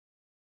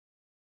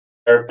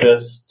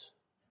therapist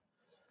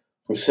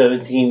for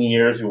 17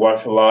 years. We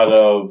watch a lot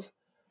of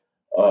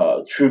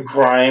true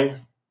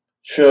crime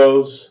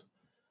shows.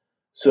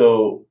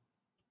 So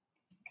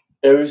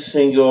every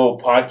single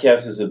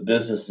podcast is a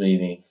business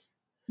meeting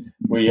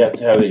where you have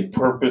to have a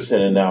purpose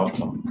and an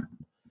outcome.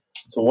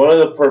 So one of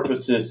the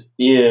purposes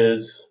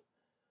is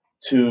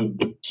to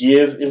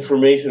give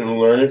information and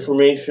learn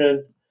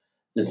information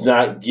that's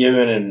not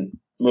given in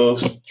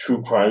most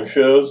true crime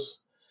shows,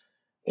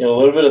 and a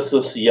little bit of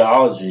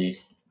sociology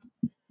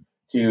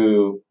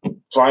to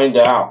find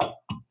out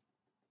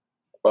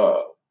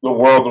the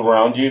world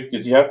around you,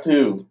 because you have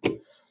to,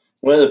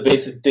 one of the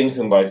basic things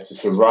in life to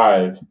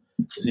survive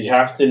is you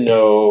have to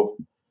know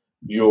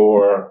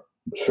your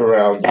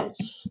surroundings.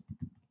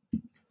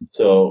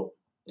 So,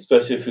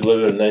 especially if you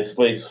live in a nice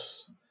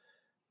place,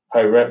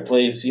 high rent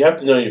place, you have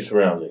to know your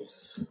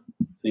surroundings.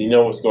 So you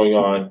know what's going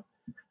on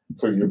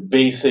for your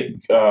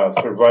basic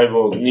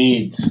survival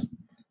needs.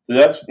 So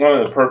that's one of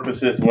the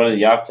purposes, one of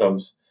the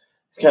outcomes,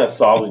 is kind of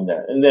solving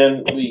that. And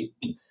then we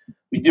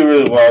do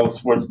really well with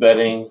sports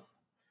betting.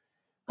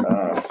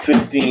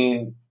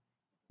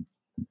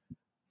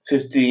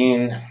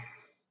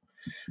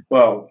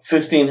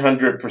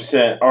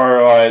 1,500%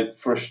 ROI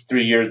first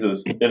 3 years of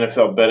this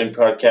NFL betting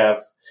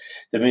podcast.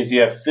 That means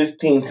you have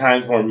 15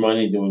 times more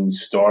money than when you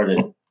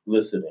started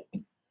listening,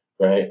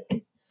 right?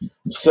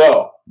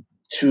 So,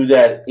 to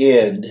that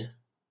end,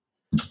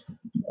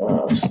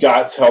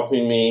 Scott's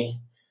helping me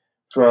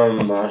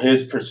from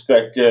his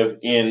perspective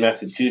in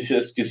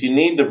Massachusetts, because you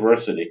need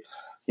diversity.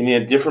 You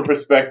need a different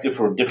perspective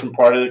for a different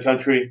part of the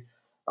country.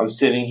 I'm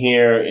sitting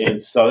here in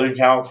Southern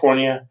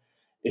California.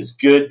 It's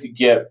good to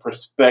get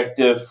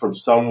perspective from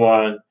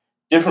someone,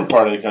 different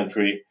part of the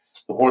country,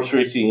 the horse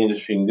racing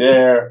industry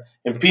there,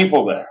 and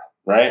people there,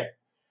 right?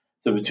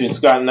 So between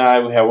Scott and I,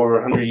 we have over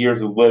 100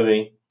 years of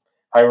living,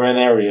 high rent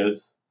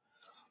areas.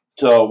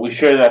 So we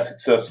share that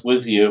success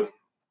with you.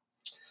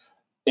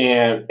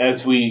 And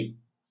as we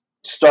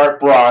start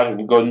broad and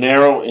we go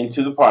narrow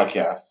into the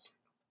podcast,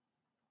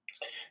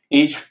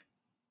 each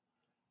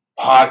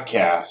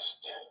podcast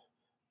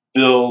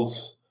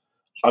builds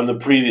on the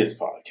previous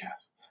podcast.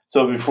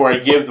 So before I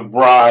give the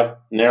broad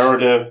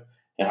narrative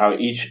and how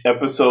each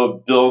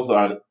episode builds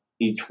on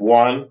each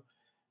one,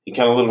 and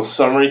kind of a little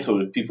summary so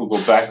if people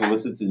go back and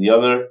listen to the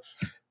other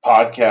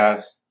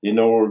podcasts, they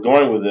know where we're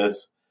going with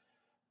this.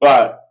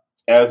 But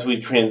as we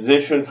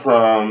transition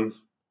from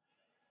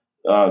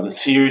the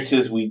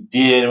series we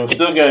did, and we're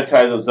still going to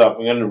tie those up.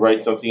 We're going to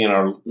write something in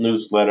our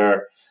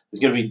newsletter.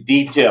 It's going to be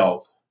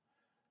detailed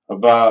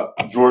about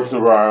George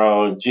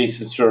Navarro,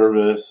 Jason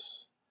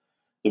Service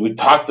that we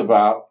talked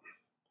about.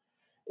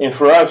 And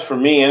for us, for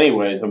me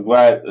anyways, I'm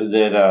glad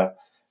that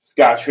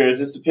Scott shares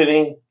this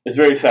opinion. It's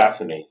very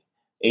fascinating.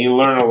 And you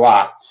learn a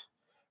lot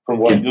from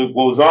what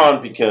goes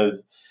on,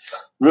 because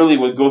really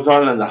what goes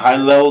on the high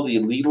level, the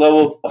elite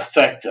levels,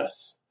 affect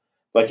us.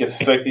 Like it's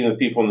affecting the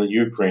people in the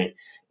Ukraine.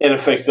 It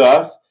affects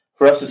us.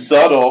 For us, it's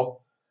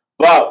subtle,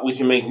 but we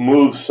can make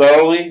moves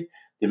subtly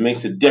that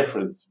makes a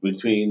difference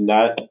between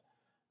not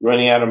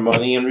running out of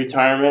money in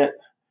retirement,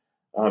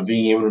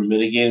 being able to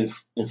mitigate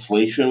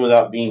inflation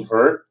without being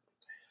hurt.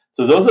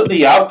 So those are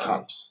the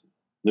outcomes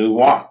that we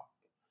want.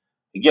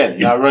 Again,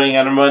 not running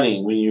out of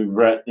money when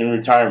you're in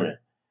retirement,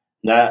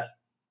 not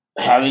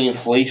having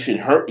inflation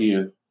hurt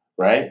you,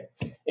 right?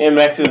 And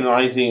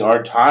maximizing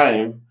our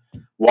time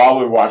while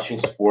we're watching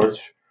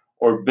sports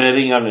or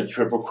betting on a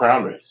Triple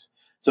Crown race.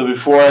 So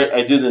before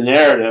I do the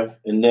narrative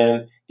and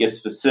then get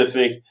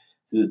specific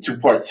to the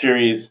two-part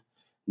series,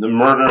 the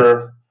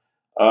murder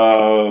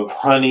of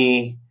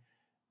Honey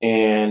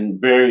and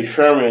Barry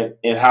Sherman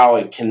and how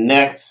it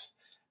connects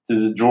to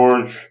the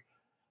George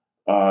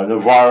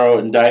Navarro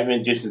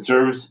indictment, Jason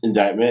Service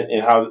indictment,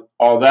 and how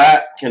all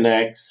that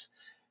connects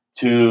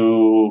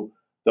to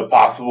the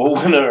possible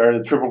winner of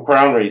the Triple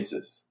Crown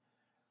races.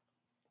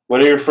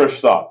 What are your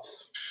first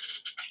thoughts?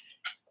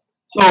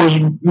 So as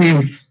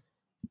we've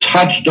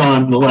touched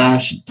on the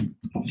last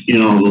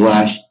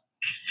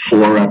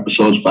 4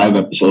 episodes, 5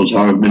 episodes,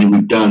 however many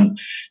we've done,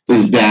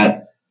 is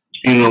that,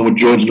 with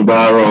George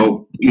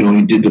Navarro,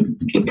 he did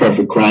the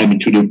perfect crime in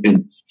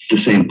the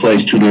same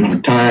place 2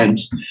 different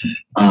times.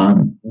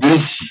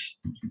 This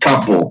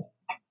couple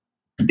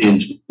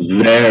is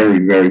very,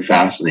 very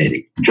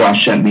fascinating.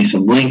 Josh sent me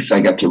some links. I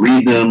got to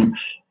read them.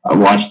 I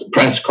watched the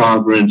press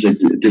conference. I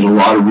did a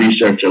lot of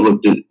research. I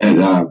looked at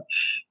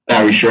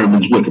Barry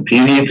Sherman's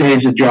Wikipedia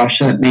page that Josh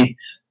sent me.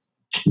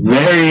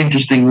 Very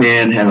interesting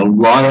man, had a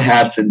lot of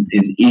hats in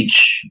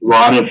each, a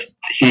lot of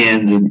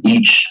hands in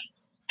each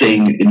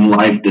thing in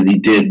life that he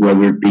did,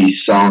 whether it be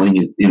selling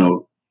it,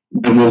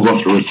 and we'll go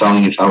through it,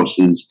 selling his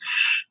houses,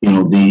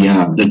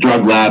 the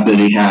drug lab that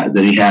he had,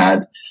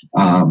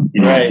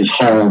 Right. his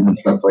home and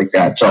stuff like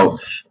that. So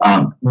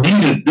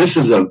this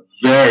is a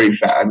very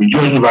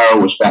George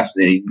Navarro was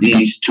fascinating.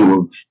 These two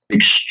are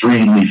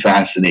extremely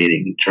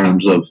fascinating in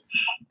terms of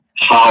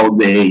how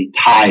they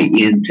tie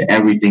into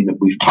everything that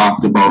we've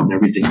talked about and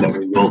everything that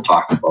we will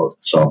talk about.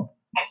 So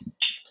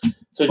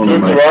George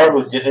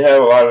Navarro didn't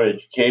have a lot of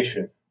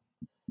education.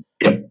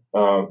 Yep.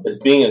 is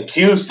being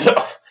accused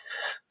of,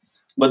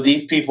 but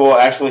these people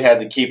actually had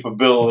the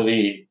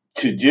capability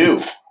to do,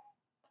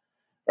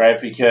 right?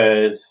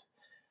 Because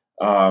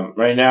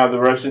right now the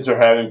Russians are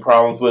having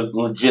problems with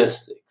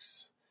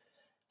logistics.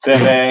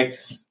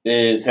 FedEx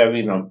is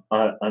having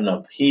an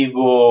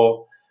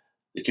upheaval.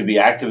 It could be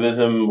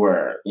activism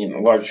where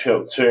large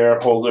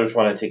shareholders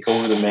want to take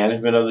over the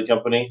management of the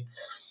company.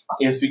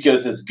 It's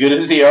because as good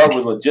as they are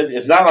with logistics,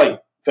 it's not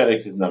like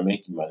FedEx is not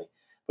making money,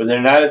 but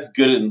they're not as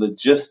good in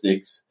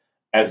logistics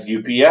as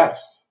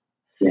UPS.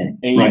 Yeah,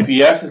 and right.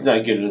 UPS is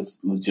not good at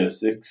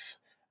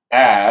logistics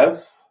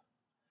as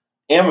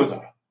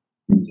Amazon.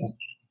 Okay.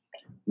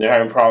 They're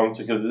having problems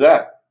because of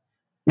that.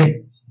 Yeah.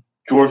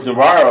 George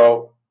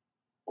Navarro,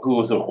 who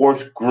was a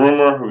horse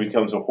groomer, who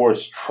becomes a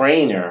horse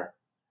trainer,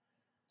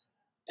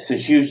 it's a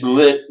huge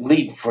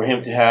leap for him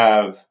to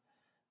have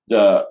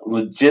the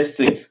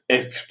logistics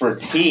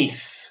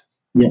expertise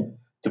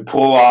to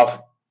pull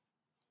off.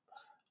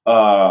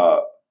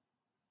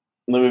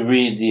 Let me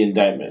read the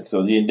indictment.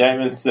 So the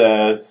indictment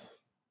says,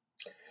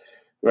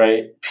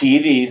 right,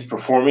 PEDs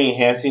performing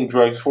enhancing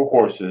drugs for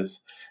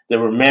horses that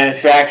were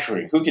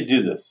manufacturing. Who could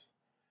do this?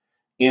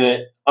 In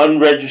an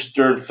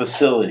unregistered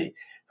facility.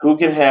 Who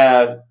can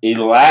have a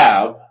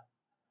lab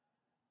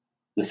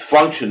that's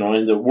functional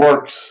and that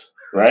works,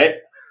 right?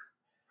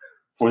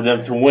 For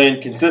them to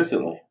win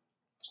consistently.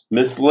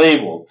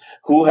 Mislabeled.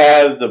 Who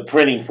has the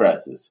printing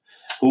presses?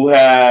 Who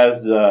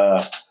has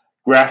the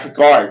graphic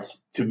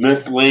arts to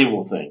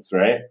mislabel things,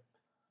 right?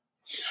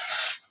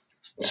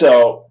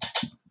 So,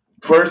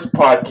 first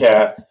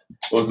podcast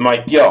was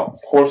Mike Gill,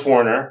 Horse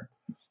Warner,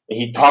 and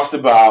he talked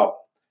about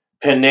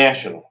Penn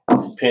National.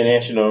 Penn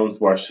National owns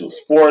Barstool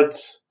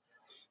Sports,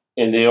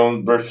 and they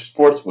own Birch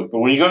Sportsbook. But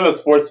when you go to a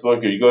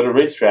sportsbook or you go to a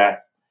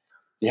racetrack,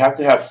 you have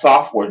to have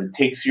software that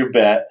takes your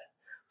bet,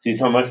 sees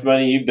how much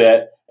money you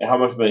bet, and how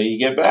much money you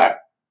get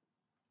back.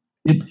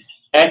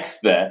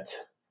 XBet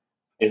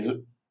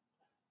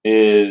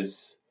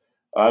is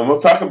and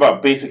we'll talk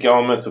about basic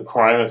elements of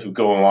crime as we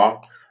go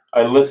along.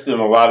 I listed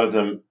a lot of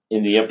them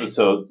in the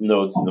episode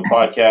notes in the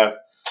podcast.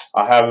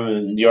 I'll have them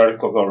in the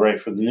articles I'll write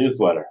for the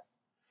newsletter.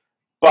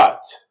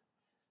 But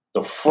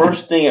the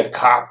first thing a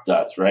cop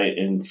does, right,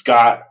 and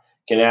Scott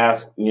can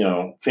ask,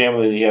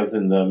 family he has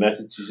in the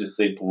Massachusetts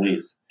State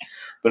Police,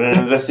 but in an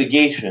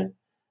investigation,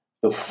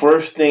 the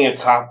first thing a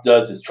cop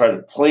does is try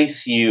to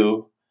place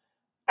you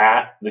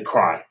at the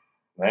crime,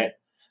 right?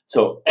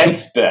 So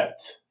XBet,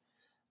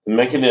 the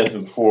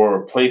mechanism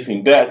for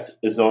placing bets,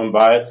 is owned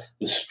by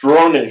the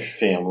Stronach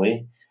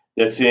family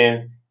that's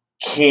in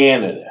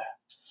Canada.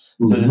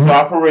 So this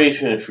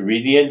operation, if you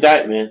read the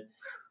indictment,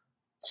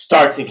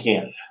 starts in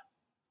Canada.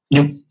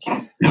 Yep.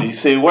 You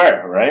say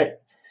where, right?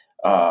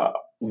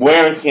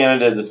 Where in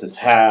Canada does this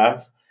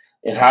have,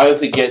 and how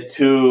does it get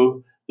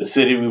to the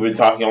city we've been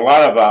talking a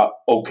lot about,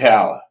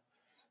 Ocala?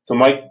 So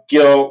Mike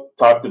Gill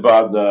talked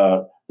about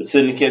the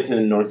syndicates in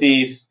the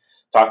Northeast,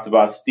 talked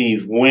about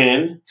Steve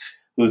Wynn,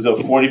 who's a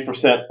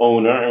 40%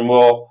 owner, and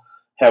we'll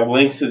have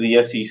links to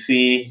the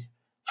SEC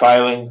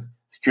filing,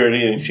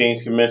 Security and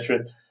Exchange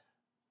Commission.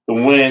 The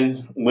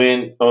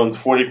Wynn owns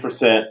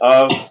 40%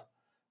 of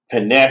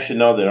Penn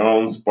National, that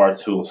owns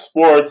Barstool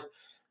Sports.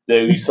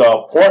 That we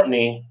saw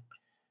Portney,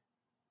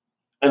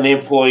 an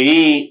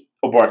employee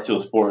of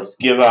Barstool Sports,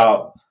 give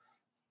out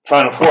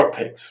Final Four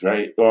picks,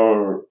 right?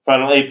 Or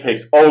Final 8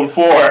 picks,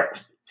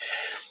 0-4.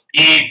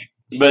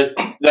 But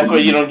that's why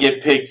you don't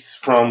get picks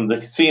from the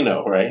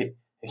casino, right?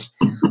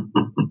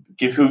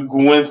 Because who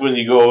wins when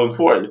you go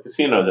 0-4? The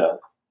casino does.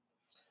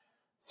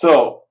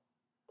 So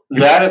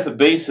that as a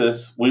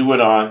basis, we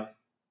went on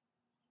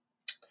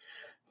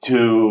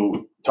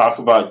to talk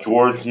about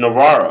George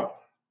Navarro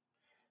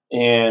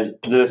and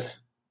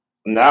this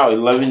now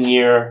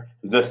 11-year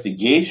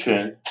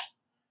investigation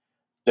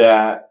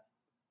that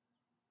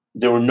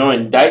there were no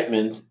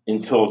indictments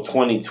until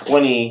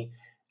 2020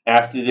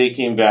 after they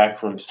came back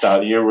from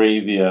Saudi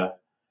Arabia.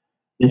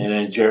 And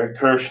then Jared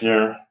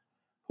Kushner,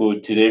 who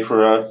today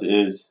for us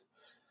is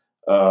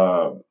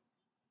March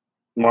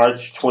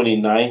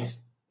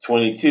 29th,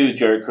 22,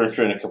 Jared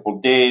Kushner in a couple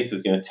of days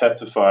is going to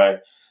testify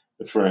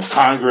for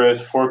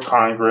Congress.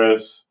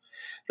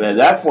 But at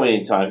that point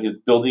in time, he was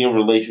building a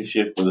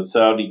relationship with the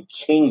Saudi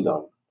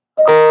kingdom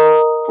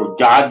for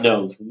God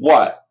knows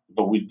what.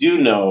 But we do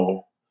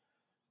know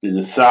that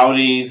the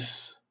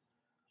Saudis,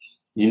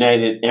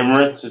 United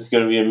Emirates, is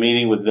going to be a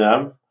meeting with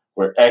them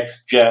where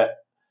XJet,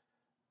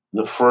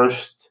 the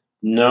first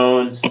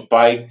known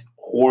spiked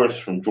horse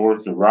from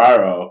George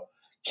Navarro,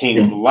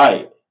 came to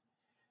light.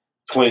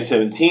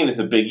 2017 is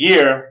a big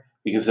year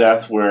because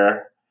that's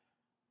where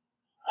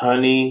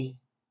Honey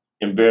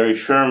and Barry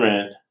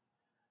Sherman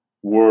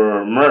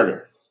were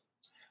murdered.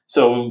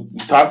 So we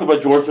talked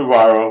about George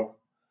Navarro.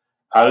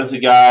 How does a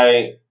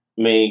guy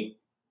make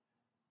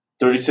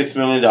 $36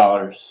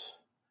 million,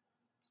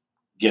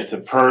 gets a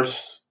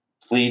purse,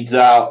 pleads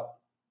out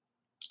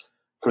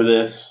for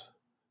this,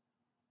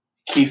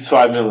 keeps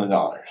 $5 million,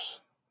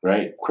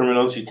 right?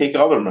 Criminals, you take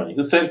all their money.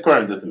 Who said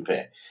crime doesn't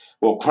pay?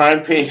 Well,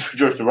 crime pays for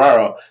George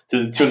Navarro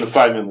to the tune of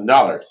 $5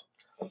 million.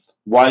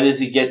 Why does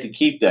he get to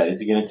keep that? Is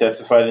he going to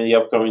testify in the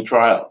upcoming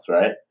trials,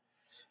 right?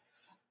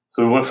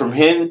 So we went from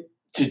him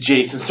to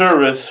Jason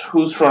Service,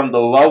 who's from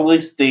the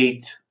lovely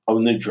state of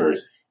New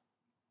Jersey.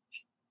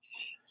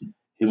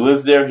 He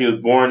lives there. He was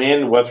born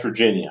in West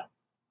Virginia.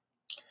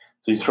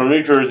 So he's from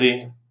New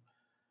Jersey.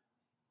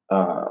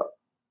 The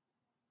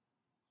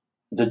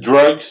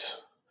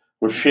drugs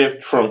were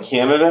shipped from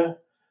Canada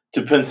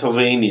to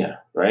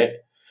Pennsylvania, right?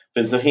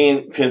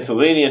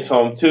 Pennsylvania is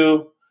home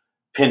to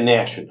Penn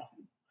National.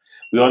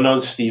 We all know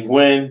Steve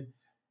Wynn,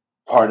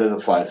 part of the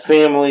Five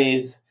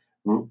Families.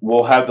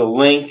 We'll have the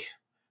link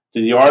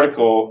to the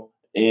article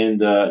in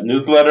the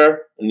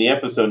newsletter in the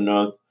episode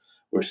notes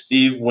where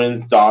Steve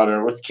Wynn's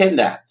daughter was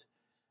kidnapped.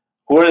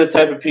 Who are the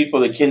type of people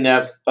that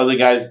kidnap other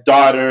guys'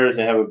 daughters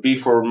and have a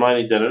beef for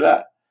money,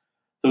 da-da-da.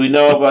 So we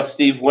know about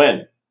Steve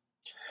Wynn.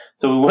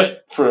 So we went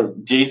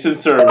from Jason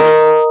Service,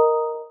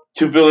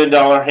 $2 billion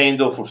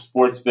handle for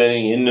sports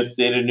betting in the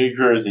state of New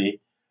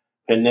Jersey.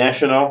 Penn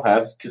National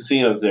has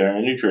casinos there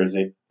in New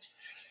Jersey.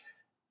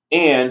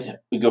 And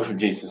we go from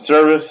Jason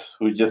Service,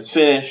 who we just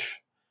finished,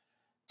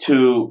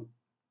 to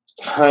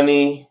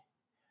Honey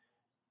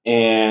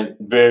and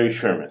Barry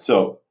Sherman.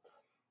 So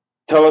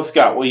tell us,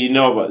 Scott, what you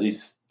know about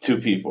these two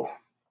people.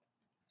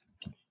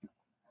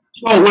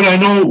 So what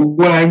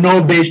I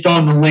know based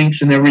on the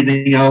links and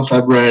everything else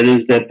I've read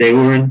is that they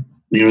were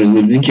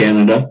lived in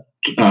Canada,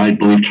 I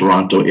believe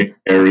Toronto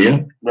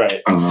area.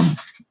 Right.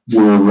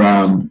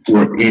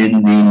 Were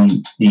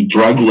in the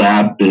drug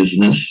lab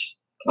business.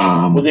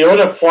 Well, they own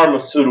a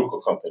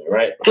pharmaceutical company,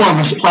 right?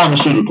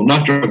 Pharmaceutical,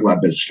 not drug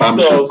lab business.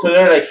 Pharmaceutical. So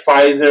they're like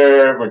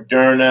Pfizer,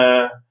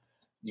 Moderna.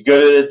 You go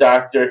to the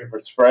doctor, he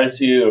prescribes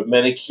you a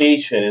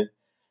medication.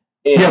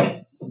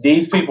 And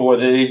these people, what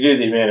do?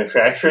 They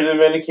manufacture the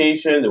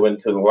medication. They went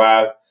to the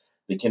lab.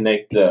 They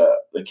connect the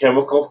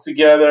chemicals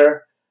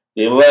together.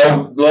 They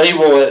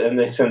label it, and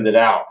they send it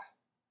out.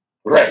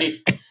 Right?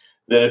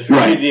 That if you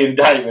read the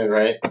indictment,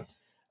 right?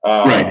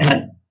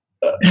 Right.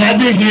 Had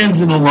their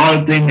hands in a lot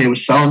of things. They were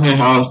selling their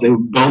house. They were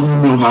building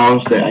a new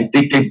house. I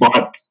think they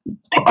bought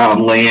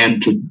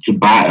land to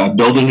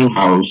build a new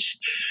house.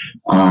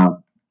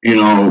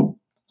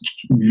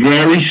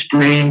 Very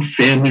strained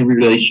family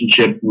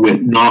relationship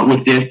not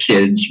with their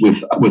kids,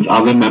 with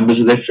other members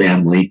of their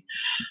family.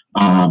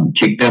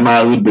 Kicked them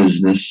out of the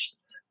business.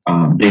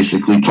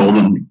 Basically told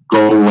them,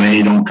 go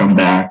away, don't come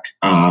back.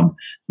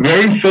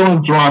 Very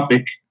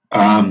philanthropic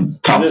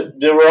couple.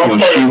 They were all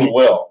part of the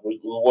will. The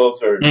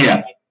wills are...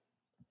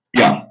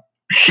 Yeah.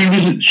 She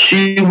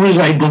was,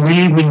 I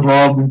believe,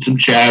 involved in some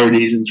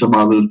charities and some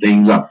other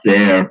things up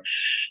there.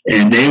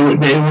 And they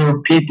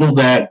were people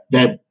that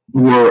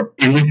were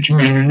in the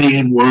community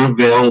and were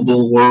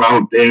available, were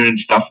out there and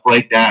stuff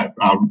like that.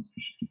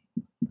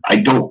 I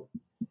don't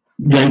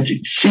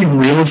see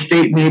real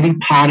estate maybe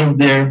part of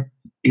their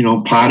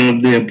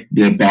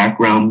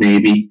background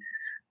maybe.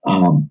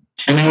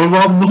 And they were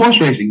involved in the horse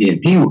racing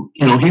game. He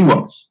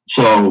was.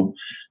 So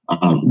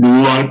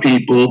knew a lot of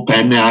people.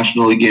 Penn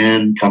National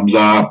again comes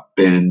up,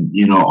 and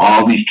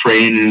all these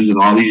trainers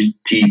and all these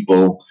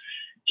people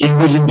he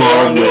was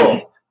involved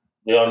with.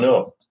 We all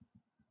know.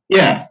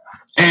 Yeah,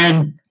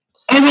 and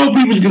I don't know if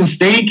he was going to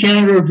stay in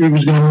Canada or if he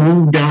was going to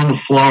move down to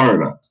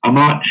Florida. I'm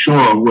not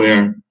sure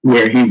where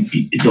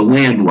the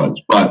land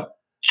was, but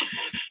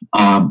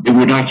it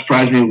would not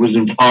surprise me if it was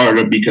in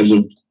Florida because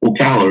of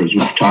Ocala, as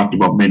we've talked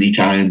about many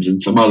times,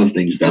 and some other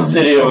things down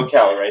there. The city of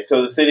Ocala, right?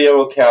 So the city of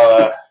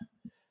Ocala,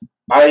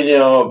 I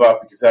know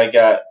about because I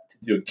got to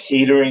do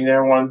catering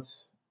there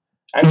once.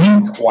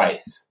 Actually,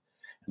 twice.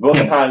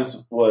 Both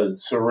times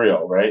was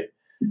surreal, right?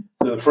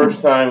 So the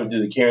first time we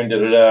did the catering,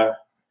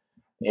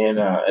 and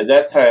at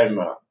that time,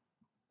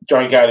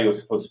 John Gotti was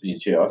supposed to be in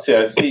jail.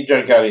 I see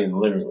John Gotti in the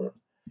living room,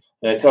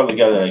 and I tell the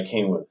guy that I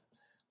came with,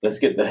 let's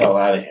get the hell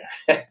out of here.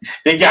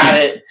 They got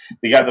it.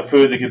 They got the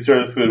food. They could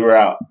serve the food. We're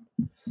out.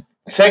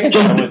 Second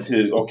time I went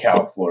to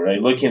Ocala, Florida. I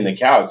look in the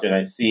couch, and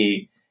I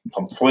see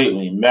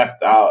completely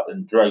methed out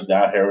and drugged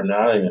out heroin.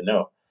 I don't even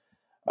know.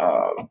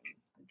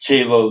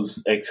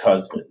 J-Lo's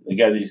ex-husband, the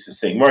guy that used to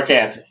sing, Mark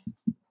Anthony.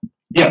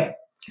 Yeah.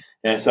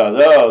 And I thought,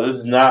 this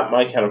is not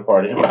my kind of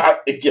party.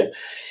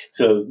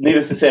 So,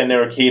 needless to say, I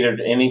never catered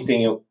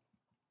anything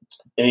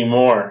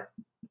anymore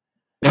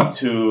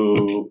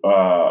to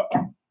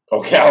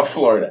Ocala,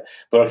 Florida.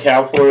 But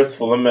Ocala, Florida is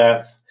full of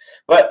meth.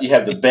 But you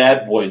have the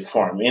Bad Boys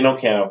Farm in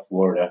Ocala,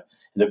 Florida.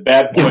 And the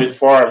Bad Boys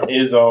Farm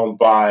is owned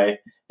by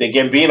the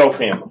Gambino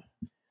family.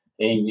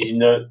 And you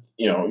can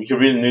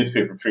read the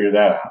newspaper and figure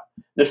that out.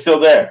 They're still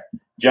there.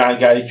 John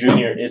Gotti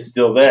Jr. is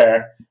still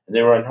there. And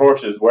they run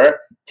horses where?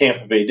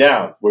 Tampa Bay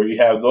Downs, where you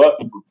have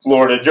the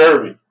Florida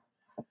Derby.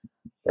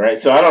 Right?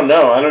 So I don't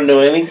know. I don't know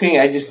anything.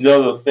 I just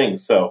know those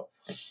things. So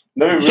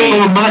let me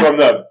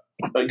read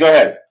go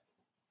ahead.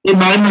 In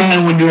my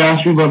mind, when you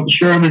asked me about the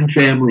Sherman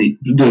family,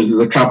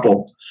 the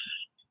couple,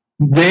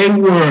 they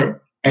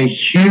were a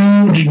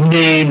huge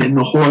name in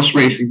the horse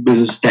racing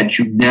business that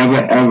you never,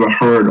 ever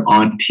heard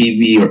on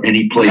TV or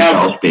any place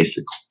else,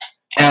 basically.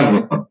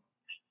 Ever.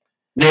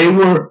 They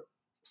were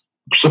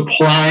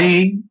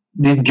supplying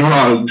the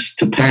drugs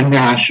to Penn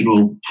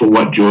National for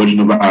what George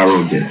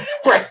Navarro did.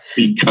 Right.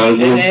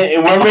 Because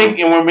and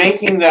we're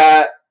making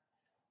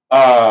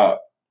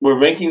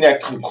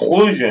that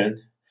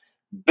conclusion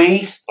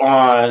based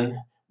on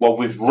what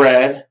we've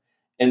read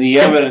and the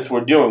evidence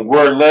we're doing.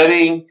 We're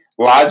letting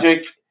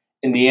logic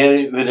and the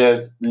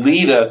evidence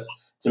lead us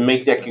to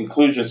make that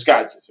conclusion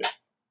Scott just made.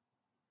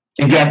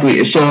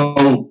 Exactly.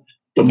 So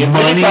the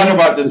money. We talked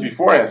about this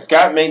beforehand.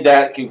 Scott made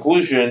that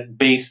conclusion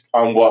based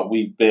on what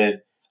we've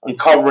been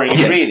uncovering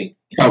and reading.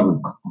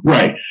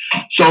 Right.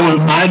 So in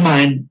my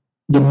mind,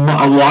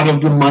 a lot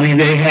of the money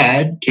they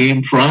had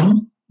came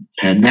from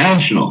Penn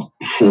National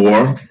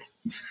for,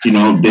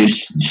 they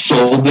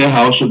sold their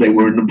house or they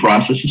were in the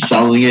process of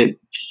selling it,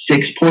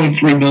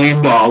 $6.3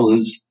 million,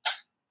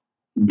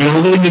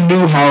 building a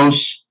new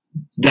house.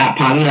 That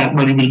part of that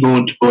money was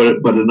going to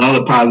it, but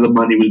another part of the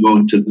money was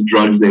going to the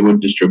drugs they were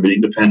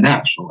distributing to Penn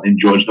National and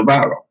George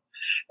Navarro.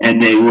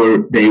 And they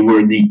were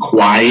the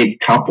quiet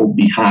couple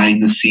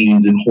behind the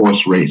scenes in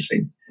horse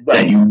racing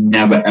that you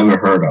never ever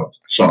heard of.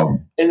 So,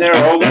 and they're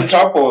an older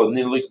couple, and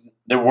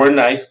they were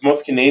nice.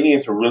 Most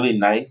Canadians were really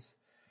nice.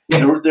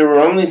 Yeah. There were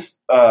only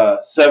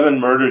 7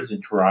 murders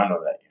in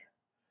Toronto that year,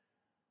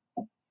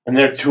 and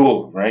there are 2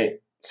 of them,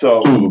 right? So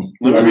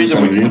let me read the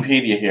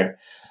Wikipedia here.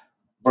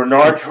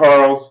 Bernard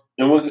Charles,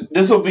 and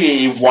this will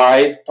be a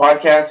wide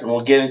podcast, and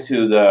we'll get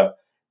into the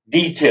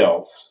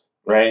details,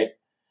 right?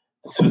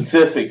 The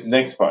specifics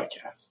next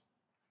podcast.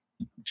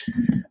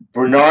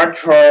 Bernard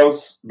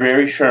Charles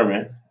Barry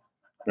Sherman,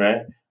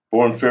 right?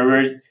 Born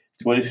February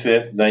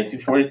 25th,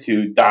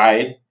 1942,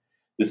 died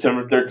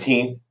December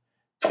 13th,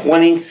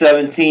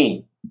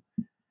 2017,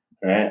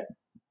 right?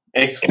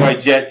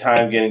 XY jet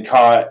time getting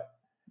caught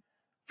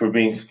for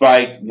being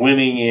spiked,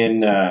 winning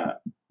in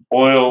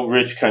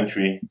oil-rich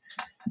country.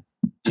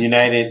 The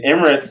United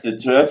Emirates,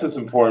 to us, is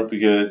important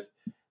because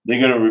they're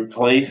going to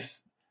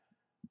replace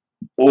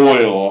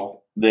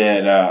oil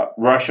that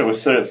Russia was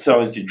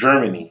selling to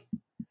Germany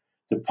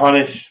to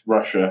punish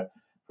Russia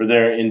for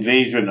their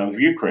invasion of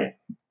Ukraine.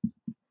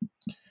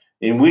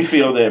 And we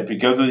feel that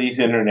because of these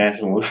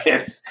international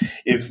events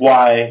is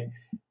why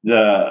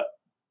the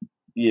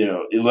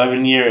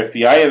 11-year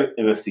FBI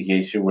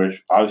investigation, where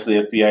obviously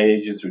FBI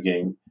agents were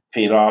getting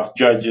paid off,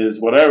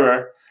 judges,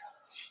 whatever,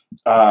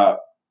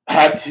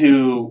 had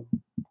to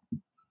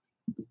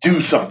do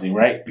something,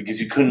 right?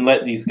 Because you couldn't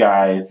let these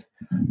guys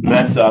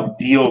mess up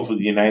deals with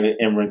the United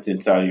Emirates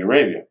and Saudi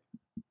Arabia.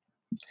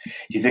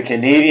 He's a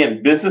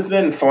Canadian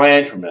businessman and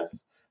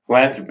philanthropist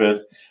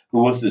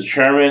who was the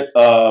chairman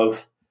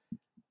of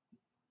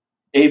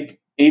Apotex,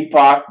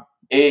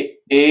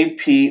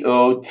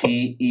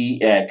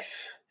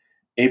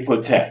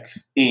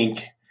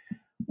 Inc.,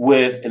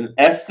 with an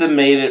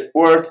estimated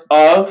worth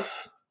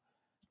of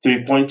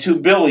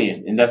 $3.2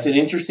 billion. And that's an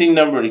interesting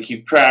number to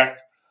keep track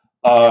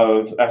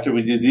of. After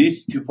we do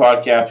these 2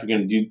 podcasts, we're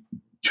going to do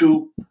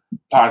 2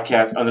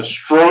 podcasts on the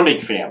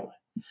Stronach family,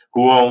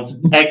 who owns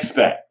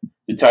XBet.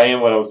 To tell you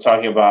what I was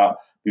talking about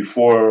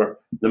before,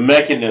 the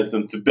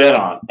mechanism to bet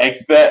on.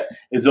 XBet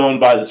is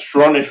owned by the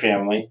Stronach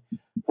family,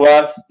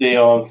 plus they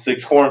own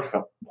 6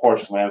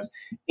 horse lambs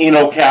in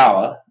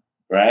Ocala,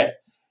 right?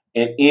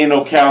 And in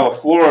Ocala,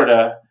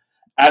 Florida,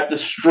 at the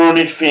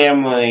Stronach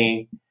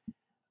family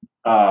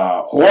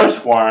horse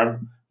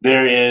farm,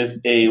 there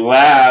is a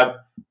lab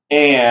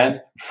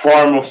and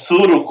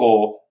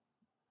pharmaceutical,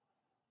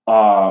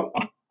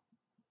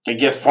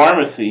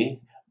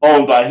 pharmacy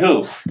owned by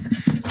who?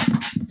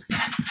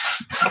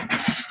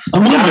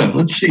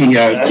 Let's see.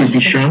 Could be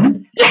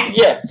Sherman?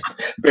 Yes.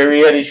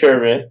 Barry Eddie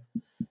Sherman.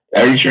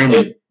 Barry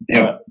Sherman.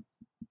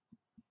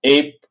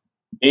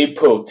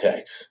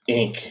 Apotex,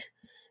 Inc.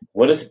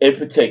 What does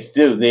Apotex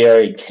do? They are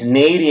a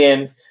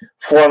Canadian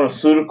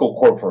pharmaceutical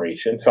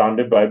corporation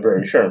founded by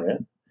Barry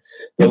Sherman,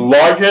 the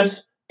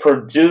largest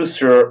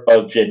producer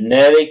of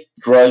genetic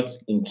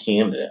drugs in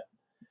Canada,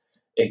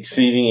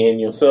 exceeding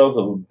annual sales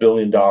of $1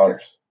 billion.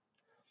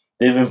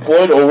 They've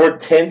employed over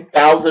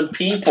 10,000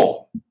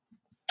 people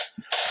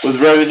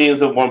with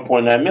revenues of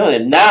 $1.9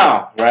 million.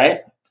 Now,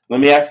 right? Let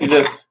me ask you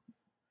this.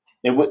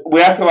 And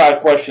we ask a lot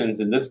of questions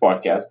in this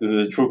podcast because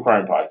it's a true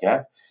crime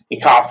podcast.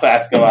 And cops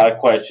ask a lot of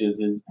questions,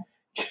 and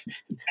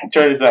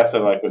attorneys ask a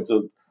lot of questions.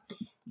 So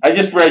I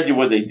just read you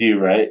what they do,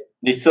 right?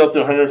 They sell to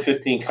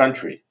 115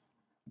 countries.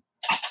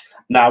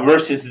 Now,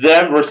 versus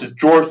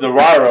George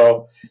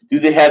Navarro, do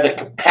they have the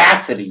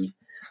capacity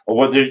of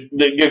what they're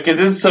because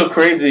this is so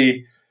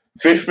crazy.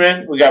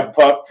 Fishman, we got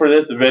Puck for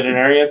this, the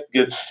veterinarians,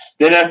 because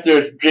then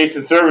after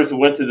Jason Service, we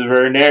went to the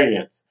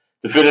veterinarians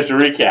to finish the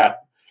recap.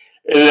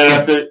 And then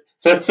after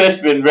Seth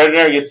Fishman,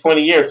 veterinarian gets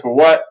 20 years for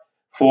what?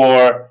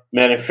 For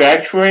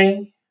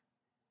manufacturing,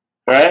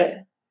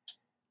 right?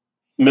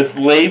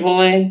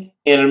 Mislabeling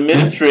and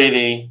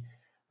administrating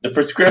the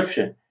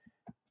prescription.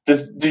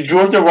 Does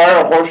George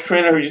Navarro, a horse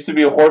trainer who used to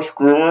be a horse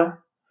groomer,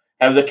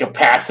 have the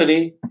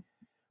capacity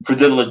for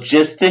the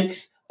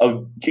logistics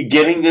of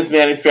getting this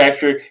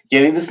manufactured,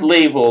 getting this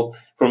labeled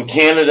from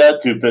Canada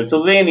to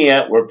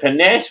Pennsylvania, where Penn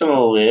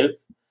National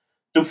is,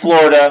 to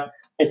Florida,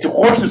 and to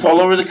horses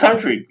all over the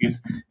country.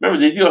 Because remember,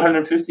 they do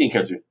 115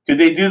 countries. Could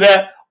they do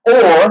that?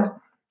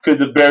 Or could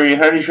the Barry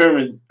and Honey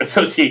Sherman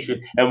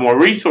Association have more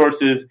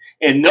resources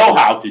and know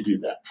how to do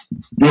that?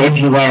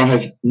 George Navarro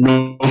has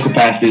no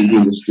capacity to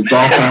do this. It's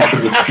all coming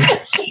from the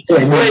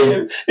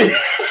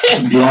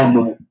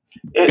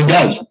It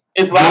does.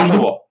 It's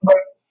laughable.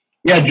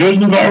 George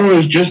Navarro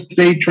is just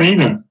a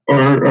trainer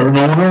or an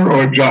owner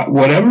or a job,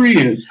 whatever he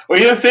is. Or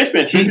even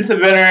Fishman. Fishman's a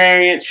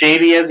veterinarian,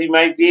 shady as he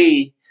might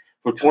be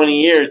for 20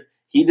 years.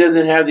 He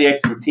doesn't have the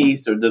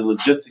expertise or the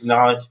logistic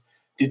knowledge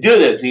to do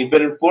this. He's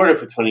been in Florida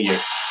for 20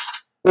 years.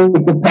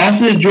 The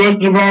capacity George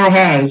Navarro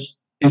has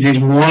is he's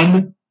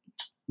one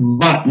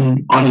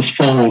button on his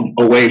phone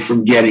away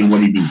from getting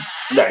what he needs.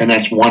 Right. And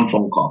that's one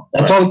phone call.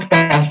 That's all the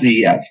capacity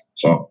he has.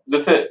 So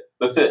That's it.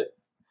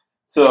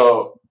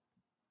 So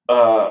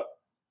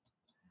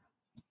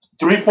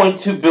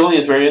 3.2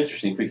 billion is very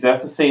interesting because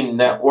that's the same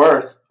net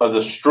worth of the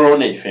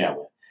Stronach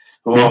family,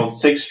 who owns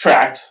 6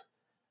 tracks,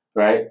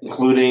 right,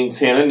 including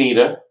Santa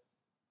Anita.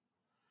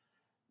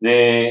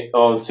 They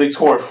own 6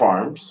 horse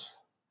farms,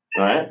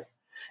 right,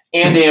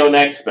 and they own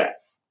XBet.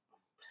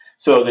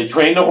 So they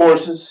train the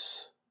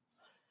horses.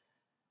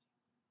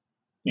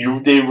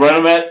 They run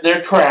them at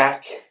their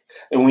track,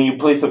 and when you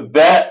place a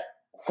bet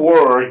for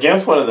or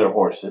against one of their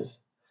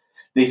horses,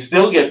 they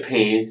still get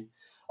paid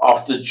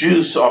off the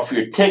juice off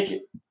your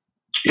ticket.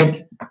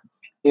 Yep.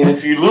 And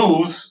if you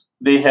lose,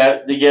 they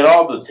get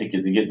all the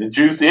ticket. They get the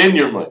juice and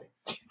your money.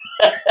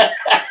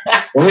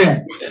 Oh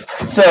yeah.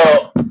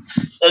 So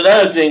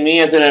another thing, me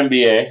as an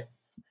MBA,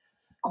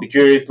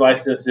 securities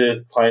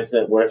licenses, clients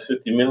that worth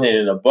 $50 million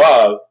and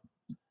above,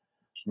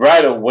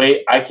 right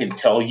away I can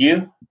tell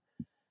you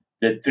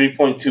that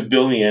 3.2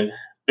 billion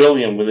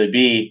will it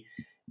be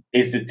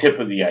is the tip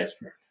of the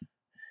iceberg.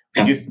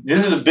 Because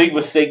this is a big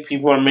mistake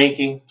people are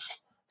making,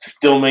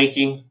 still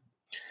making.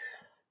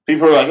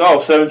 People are like, oh,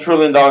 $7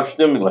 trillion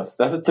stimulus.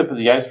 That's the tip of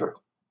the iceberg.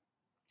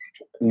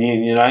 The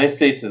United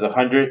States is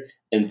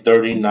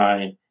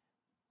 $139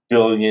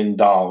 billion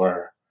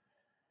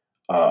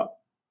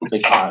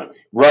economy.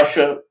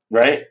 Russia,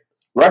 right?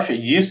 Russia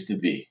used to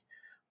be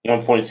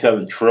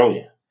 1.7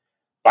 trillion.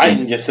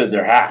 Biden just said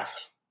they're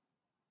half.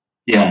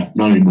 Yeah,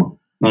 not anymore.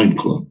 Not even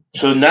close.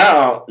 So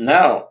now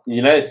the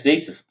United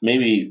States is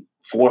maybe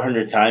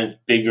 400 times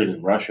bigger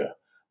than Russia,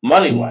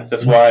 money-wise.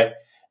 That's why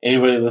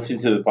anybody listening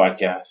to the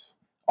podcast,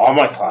 all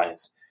my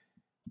clients,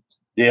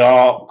 they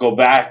all go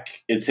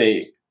back and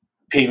say,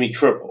 pay me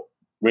triple.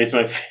 Raise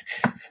my,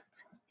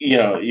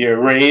 your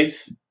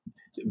raise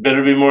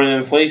better be more than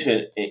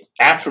inflation.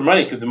 Ask for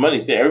money because the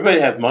money's there. Everybody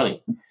has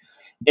money.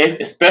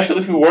 Especially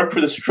if you work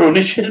for the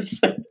Stronaches,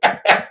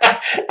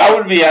 I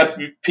would be asked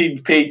to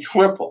be paid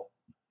triple.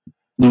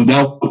 No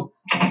doubt. All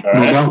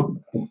right? No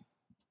doubt.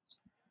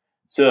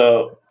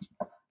 So,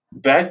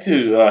 back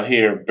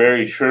to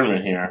Barry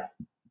Sherman here.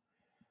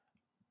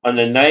 On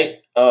the night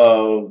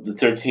of the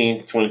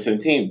 13th,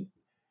 2017,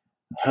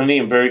 Honey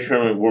and Barry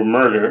Sherman were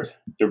murdered.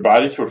 Their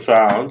bodies were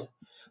found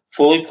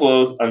fully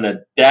clothed on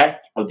the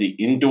deck of the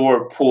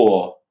indoor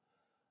pool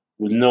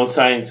with no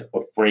signs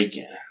of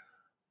break-in.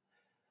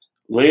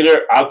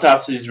 Later,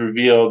 autopsies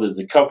revealed that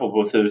the couple,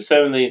 both in their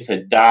 70s,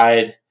 had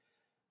died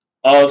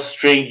of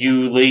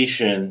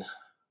strangulation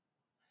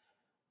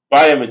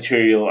by a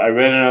material. I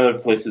read in other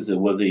places it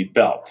was a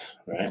belt,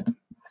 right?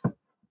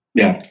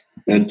 Yeah,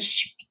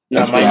 that's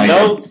now my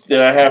notes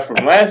that I have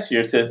from last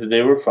year says that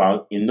they were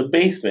found in the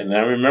basement. And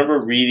I remember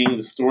reading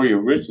the story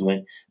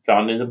originally,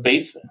 found in the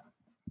basement.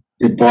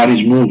 Their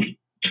bodies moved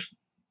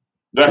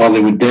while they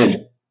were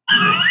dead.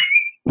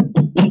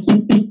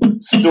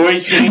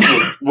 Story changes.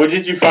 Where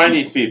did you find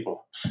these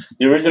people?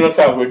 The original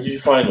cop, where did you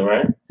find them,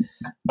 right?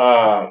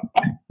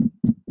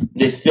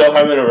 They still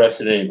haven't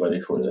arrested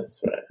anybody for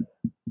this, right?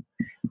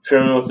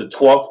 Sherman was the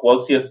 12th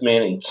wealthiest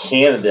man in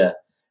Canada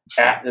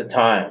at the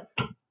time.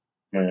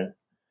 Right?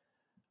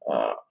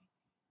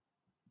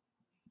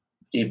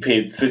 He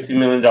paid $50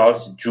 million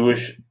to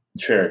Jewish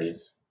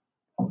charities.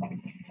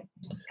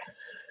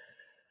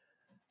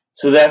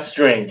 So that's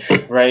strange,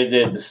 right?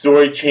 The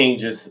story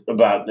changes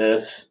about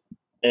this,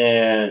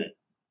 and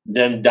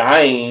them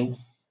dying.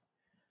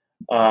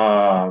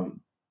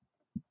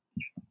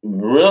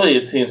 Really,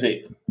 it seems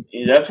like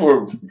that's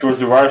where George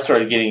Navarro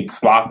started getting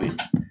sloppy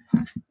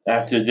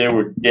after they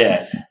were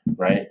dead,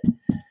 right?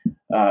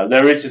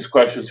 That raises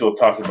questions we'll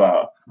talk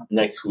about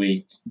next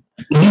week.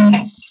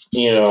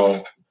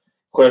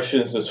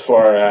 Questions as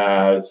far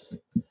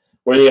as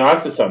were they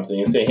onto something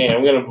and say, hey,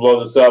 I'm going to blow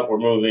this up, we're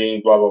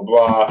moving, blah, blah,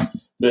 blah.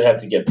 They had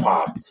to get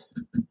popped.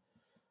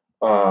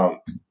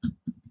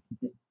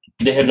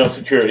 They had no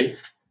security.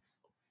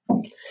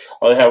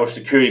 All they had were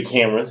security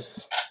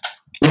cameras.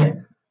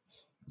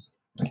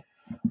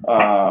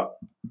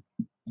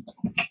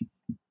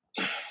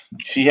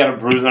 She had a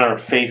bruise on her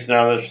face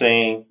now, they're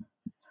saying.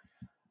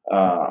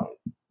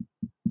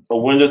 A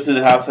window to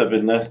the house had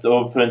been left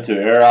open to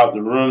air out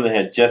the room that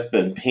had just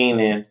been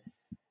painted,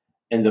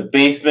 and the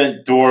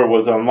basement door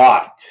was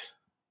unlocked.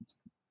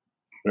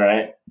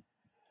 Right?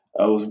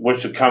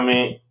 Which would come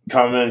in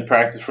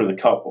practice for the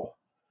couple.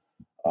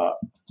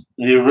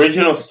 the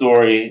original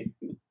story,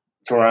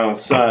 Toronto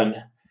Sun,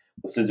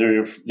 was that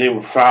they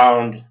were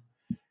found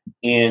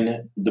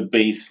in the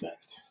basement.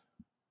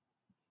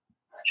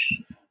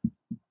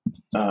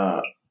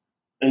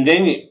 And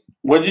then,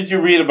 what did you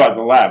read about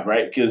the lab,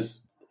 right?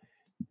 Because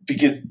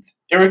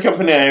every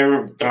company I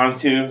ever gone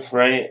to,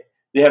 right,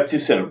 they have two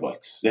set of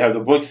books. They have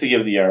the books they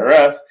give the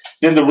IRS,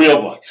 then the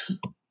real books.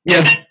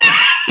 Yes.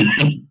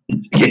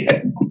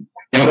 Yeah.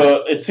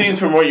 So it seems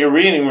from what you're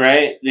reading,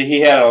 right, that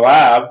he had a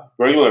lab,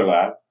 regular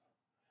lab,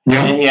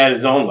 and he had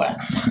his own lab.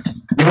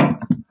 Yeah.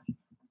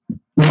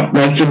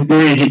 That's a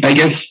very, I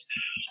guess,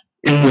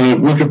 in the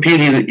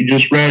Wikipedia that you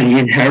just read, he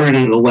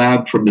inherited a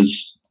lab from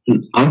his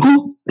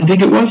uncle, I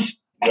think it was.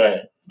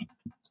 Right.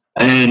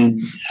 And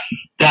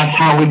that's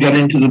how we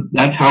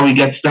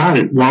got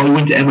started. Well, he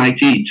went to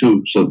MIT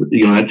too. So,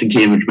 that's in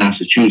Cambridge,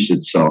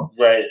 Massachusetts. So,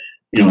 right.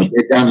 It's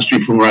right down the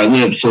street from where I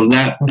live. So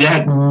that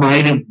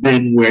might have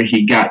been where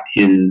he got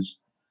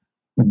his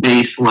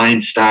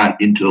baseline start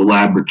into the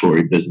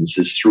laboratory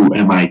businesses, through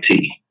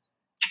MIT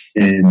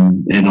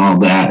and all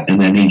that.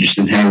 And then he just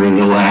inherited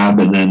a lab,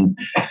 and then,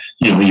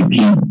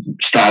 he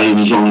started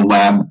his own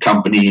lab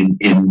company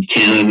in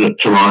Canada,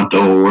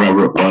 Toronto, or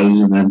wherever it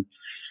was. And then,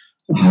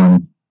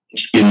 and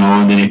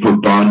then he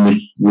hooked on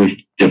with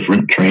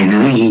different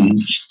trainers and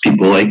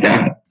people like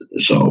that.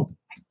 So.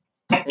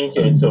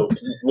 Okay, so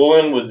we'll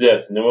end with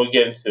this, and then we'll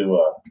get into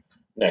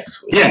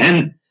next week. Yeah,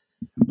 and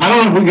I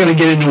don't know if we're going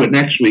to get into it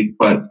next week,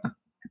 but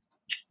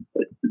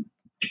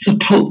we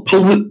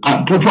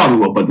probably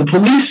will. But the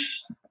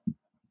police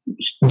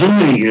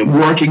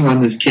working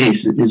on this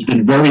case has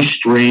been very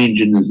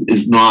strange, and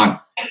is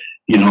not,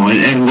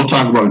 and we'll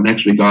talk about it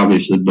next week,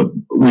 obviously. But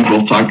we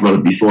both talked about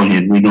it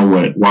beforehand. We know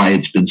why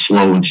it's been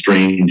slow and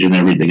strange and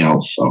everything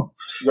else. So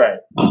right,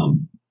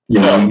 we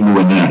can go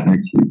into that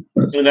next week.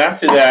 But. And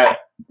after that,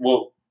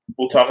 we'll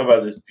talk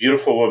about this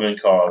beautiful woman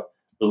called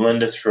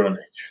Belinda Stronach.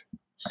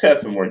 She's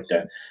had some work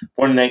done.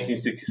 Born in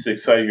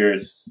 1966, 5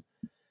 years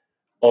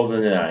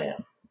older than I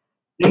am.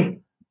 Yep.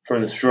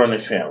 From the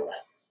Stronach family.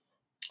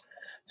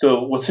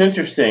 So what's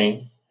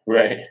interesting,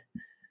 right,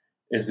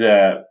 is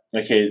that,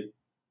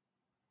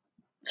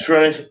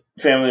 Stronach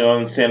family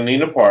owns Santa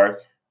Lena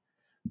Park,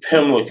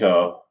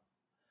 Pimlico,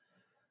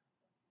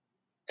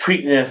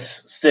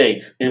 Preakness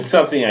Stakes, and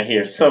something I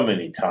hear so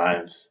many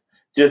times.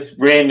 Just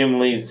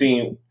randomly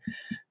seeing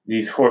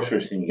these horse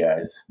racing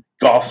guys.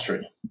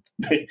 Gulfstream.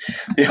 They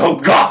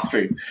own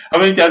Gulfstream. How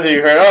many times have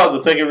you heard, the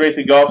second race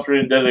in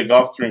Gulfstream, then a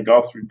Gulfstream.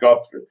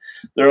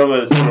 They're owned by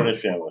the Stronach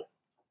family.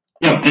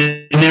 Yeah,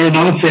 and they're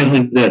another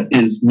family that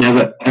is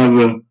never,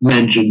 ever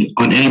mentioned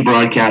on any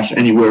broadcast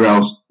anywhere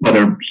else, but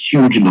are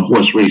huge in the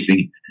horse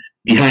racing,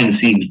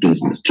 behind-the-scenes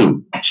business,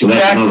 too. So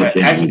that's another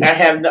family.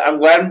 I'm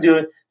glad I'm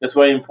doing it. That's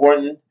why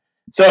important.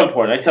 So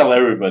important. I tell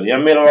everybody. I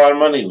made a lot of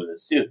money with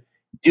this, too.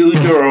 Do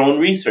your own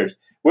research.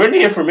 We're in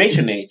the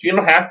information age. You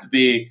don't have to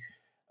be,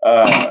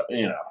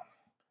 you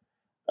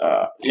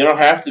don't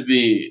have to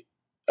be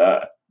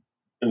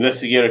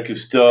Investigator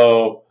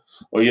Cousteau,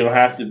 or you don't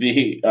have to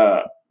be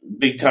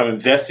big-time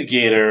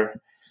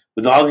investigator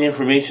with all the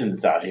information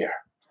that's out here.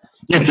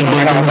 Yes, a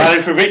lot of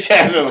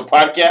information on the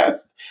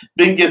podcast,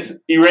 then gets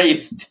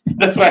erased.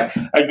 That's why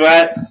I'm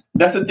glad.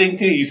 That's the thing,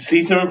 too. You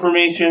see some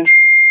information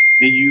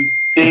that you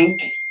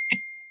think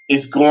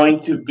is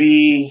going to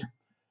be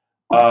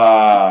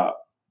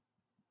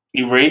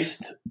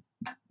erased.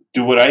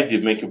 Do what I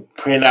did. Make a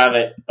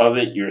printout of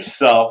it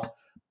yourself.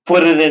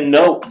 Put it in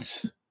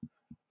notes.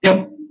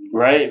 Yep.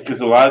 Right?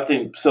 Because a lot of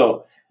things.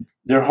 So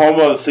they're home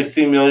of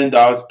 $16 million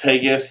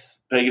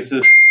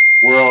Pegasus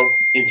World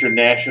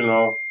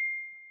International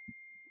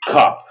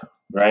Cup.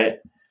 Right?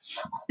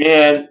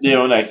 And they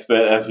own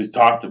XBet, as we've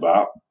talked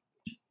about.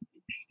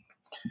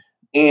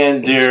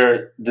 And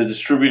they're the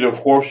distributor of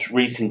horse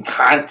racing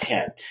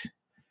content.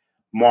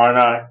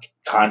 Monarch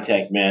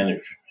Content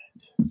Management.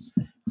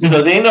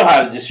 So they know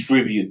how to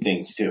distribute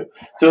things, too.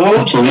 So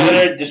who's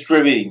better at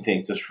distributing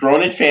things? The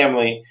Stronach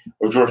family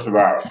or George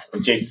Navarro or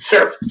Jason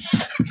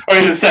Service? Or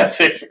even Seth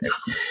Fisher?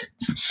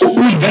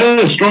 Who's better than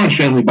the Stronach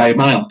family by a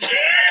mile?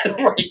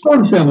 Right.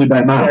 Stronach family by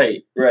a mile.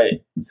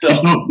 Right. So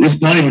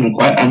it's not even a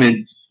question. I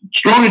mean,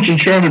 Stronach and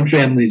Sherman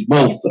families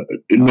both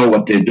know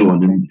what they're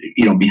doing,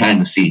 and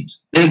behind the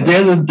scenes, they're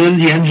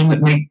the engine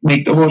that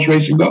make the horse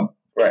racing go.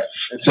 Right.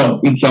 So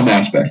in some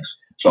aspects.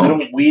 So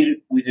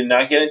we did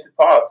not get into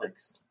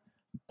politics,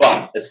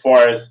 but as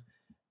far as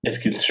it's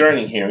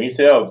concerning here, you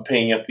say,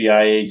 paying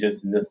FBI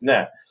agents and this and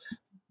that.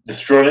 The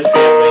Stronach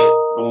family,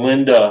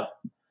 Belinda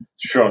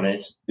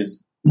Stronach,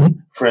 is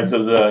friends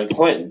of the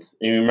Clintons.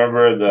 And you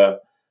remember the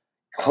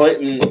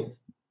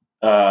Clintons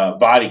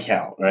body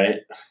count, right?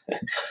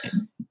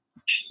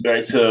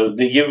 Right. So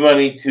they give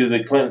money to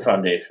the Clinton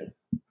Foundation.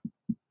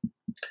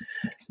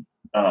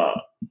 And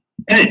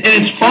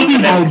it's funny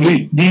how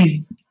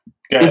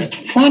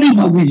it's funny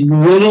how these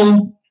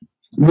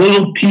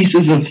little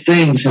pieces of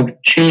things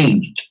have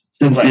changed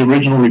since the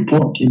original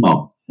report came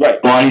out. Right.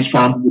 Bodies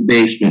found in the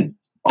basement.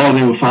 Oh,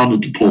 they were found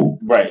at the pool.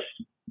 Right.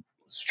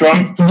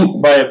 strung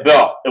by a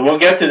belt, and we'll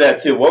get to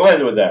that too. We'll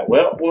end with that.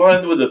 We'll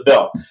end with the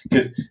belt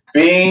because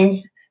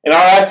and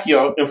I'll ask you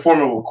an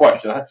informal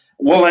question.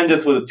 We'll end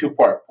this with a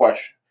 2-part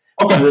question.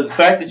 Okay. The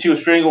fact that she was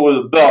strangled with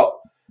a belt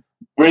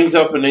brings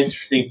up an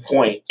interesting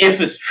point.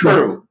 If it's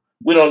true,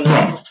 we don't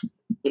know.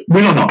 Right.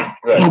 We don't know.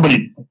 Right.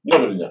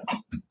 Nobody knows.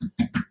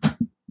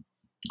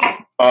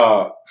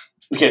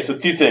 Okay, so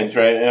 2 things,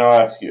 right? And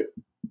I'll ask you.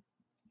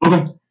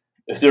 Okay.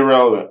 If they're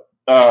relevant.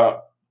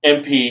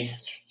 MP.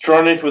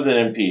 Stronach was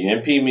an MP.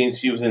 MP means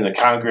she was in the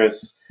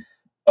Congress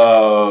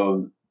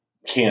of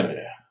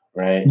Canada,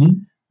 right?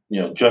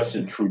 Mm-hmm.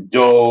 Justin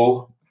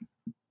Trudeau,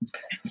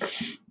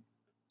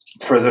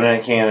 President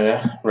of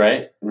Canada,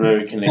 right?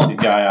 Very connected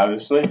guy,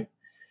 obviously.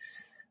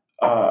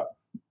 And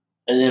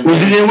then was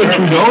he there with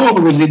Trudeau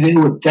or was he there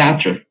with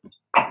Thatcher?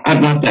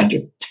 Not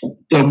Thatcher.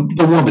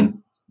 The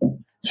woman.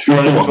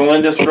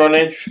 Melinda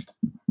Stronach.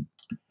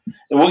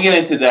 And we'll get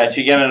into that.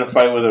 She got in a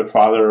fight with her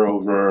father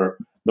over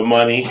the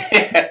money.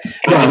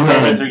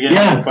 Parents are getting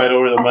in a fight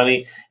over the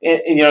money.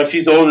 And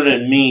she's older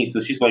than me, so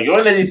she's like,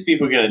 one of these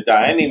people are going to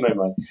die. I need my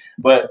money.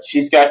 But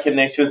she's got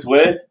connections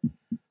with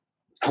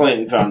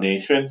Clinton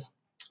Foundation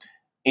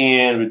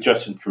and with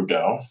Justin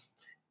Trudeau.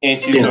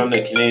 And she's on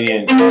the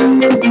Canadian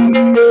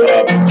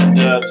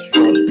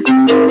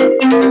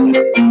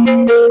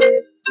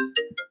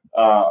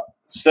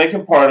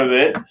second part of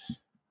it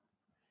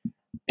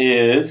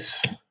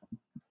is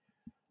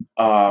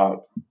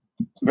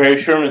Barry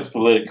Sherman's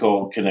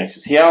political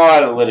connections. He had a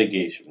lot of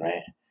litigation,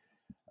 right?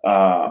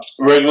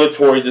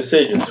 Regulatory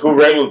decisions. Who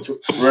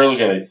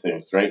regulates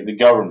things, right? The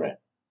government.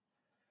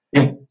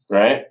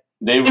 Right?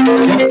 They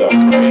regulate stuff,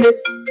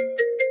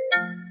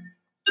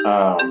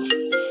 right?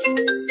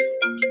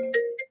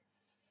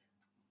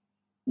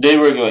 They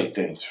regulate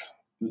things,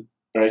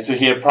 right? So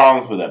he had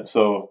problems with them.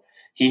 So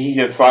he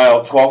had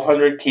filed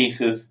 1,200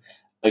 cases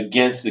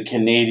against the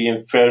Canadian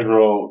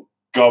federal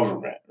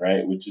government,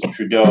 right? Which is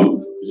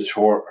Trudeau, which is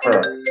her,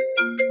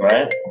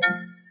 right?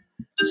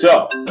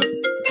 So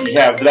you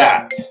have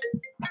that.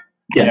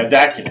 You have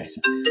that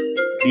connection.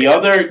 The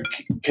other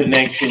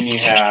connection you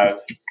have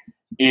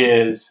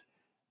is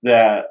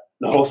that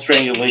the whole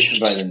strangulation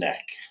by the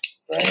neck,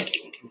 right?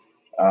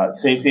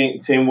 Same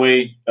thing, same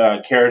way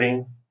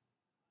Carradine,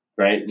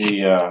 right?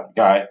 The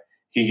guy,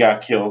 he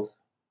got killed.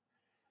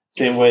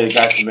 Same way the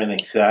guy from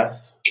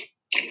NXS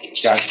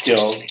got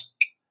killed.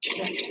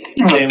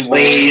 Same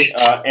way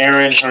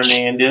Aaron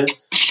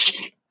Hernandez,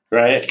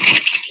 right,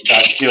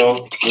 got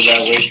killed with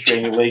that way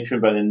strangulation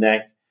by the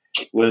neck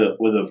with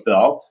a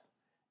belt.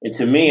 And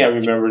to me, I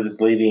remember this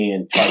lady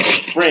in Target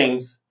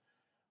Springs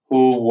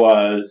who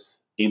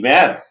was a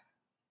madam,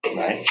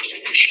 right?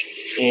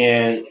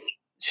 And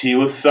she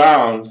was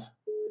found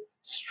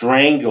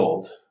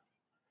strangled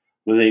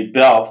with a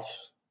belt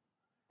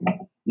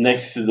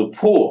next to the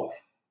pool.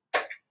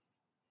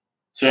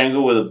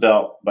 Strangled with a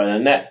belt by the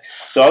neck.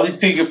 So all these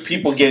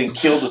people getting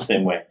killed the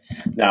same way.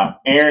 Now,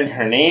 Aaron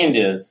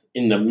Hernandez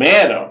in the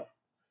madam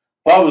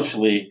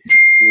publicly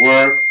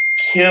were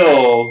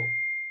killed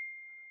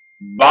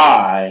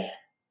by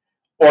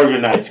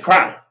organized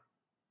crime.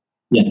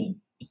 Yeah.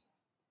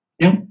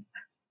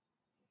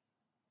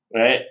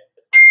 Right?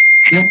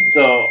 Yeah.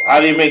 So how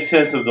do you make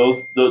sense of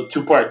the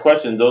 2-part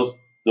question, those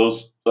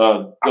 2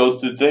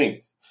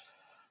 things?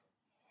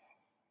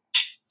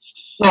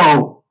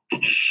 So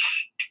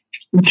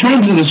in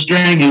terms of the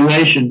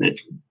strangulation,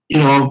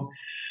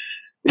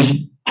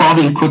 is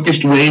probably the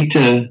quickest way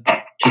to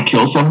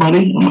kill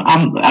somebody.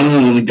 Other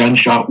than a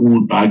gunshot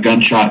wound, a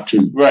gunshot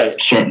to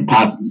certain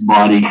parts of the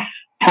body.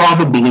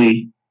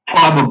 Probably,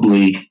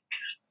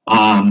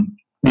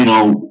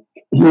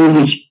 who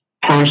this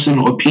person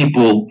or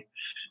people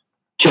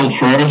killed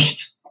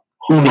first,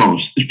 who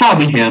knows? It's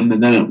probably him,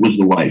 and then it was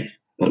the wife.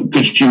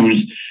 Because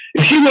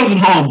if she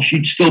wasn't home,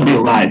 she'd still be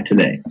alive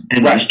today.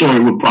 And the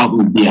story would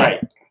probably be out.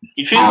 Right.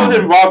 She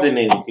wasn't involved in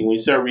anything. When you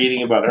start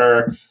reading about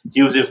her,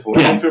 he was in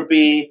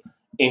philanthropy,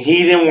 and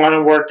he didn't want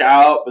to work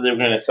out, but they were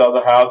going to sell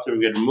the house, they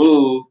were going to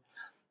move.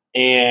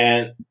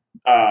 And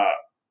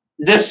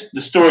the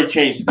story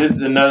changed. This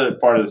is another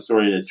part of the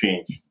story that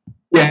changed.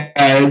 Yeah,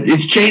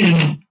 it's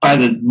changing by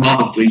the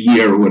month or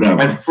year or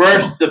whatever. At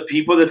first, the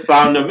people that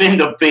found him in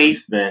the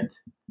basement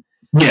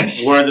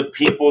were the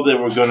people that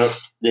were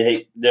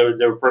they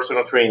were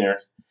personal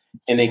trainers,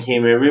 and they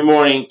came every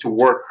morning to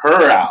work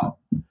her out.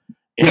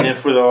 And then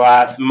for the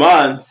last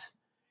month,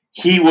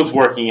 he was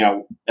working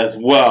out as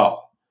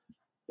well.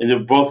 And they're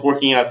both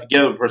working out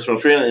together, personal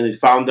trainer, and they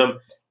found them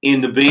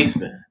in the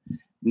basement.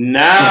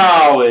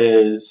 Now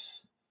they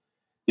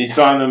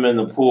found them in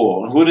the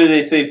pool. And who did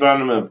they say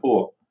found them in the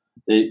pool?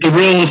 The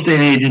real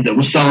estate agent that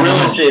was selling the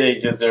house. Real estate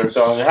agents that were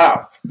selling the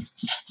house.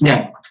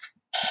 Yeah.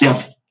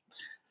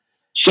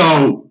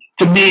 So,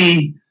 to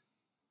me,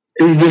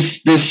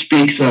 this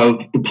speaks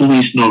of the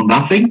police know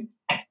nothing.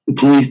 The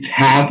police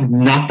have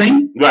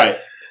nothing. Right.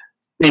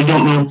 They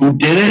don't know who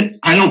did it.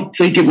 I don't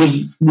think it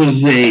was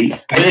a...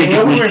 I think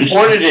who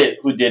reported it,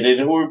 who did it,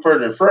 and who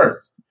reported it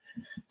first.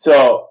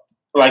 So,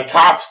 like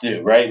cops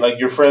do, right? Like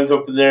your friends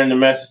up there in the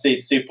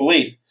Massachusetts State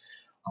Police.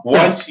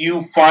 once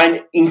you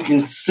find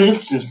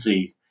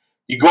inconsistency,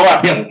 you go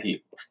after the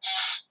people.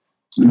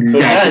 So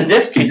now in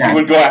this case, you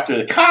would go after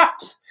the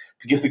cops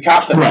because the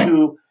cops have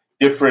two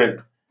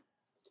different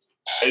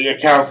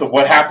accounts of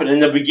what happened in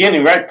the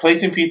beginning, right?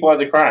 Placing people at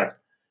the crime.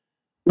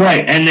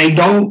 Right, and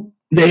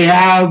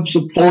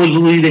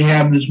supposedly they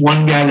have this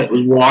one guy that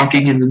was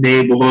walking in the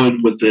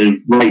neighborhood with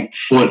the right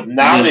foot.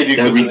 Now they do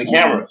because of the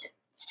cameras.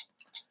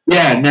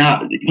 Yeah,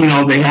 now,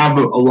 they have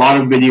a lot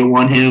of video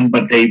on him,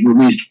 but they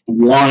released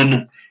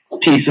one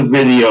piece of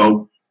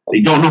video.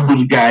 They don't know who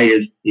the guy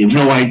is. They have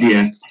no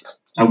idea.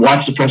 I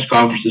watched the press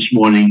conference this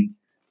morning.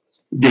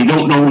 They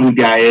don't know who the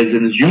guy is,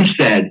 and as you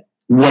said,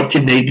 what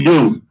can they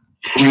do?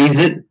 Freeze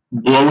it,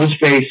 blow his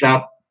face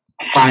up,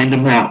 find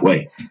him that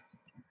way.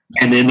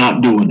 And they're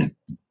not doing it.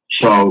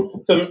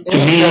 So to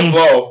me,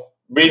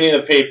 reading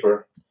the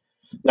paper.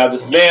 Now,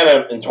 this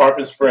man in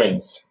Tarpon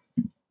Springs,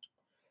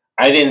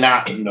 I did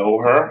not know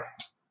her.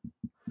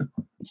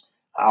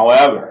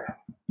 However,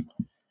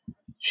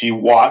 she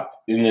walked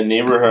in the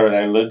neighborhood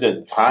I lived at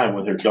the time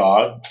with her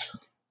dog.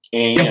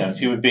 And,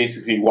 she would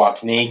basically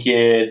walk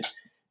naked.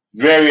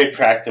 Very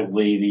attractive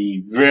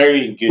lady.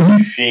 Very in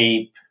good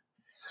shape.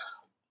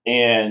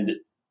 And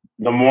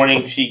the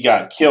morning she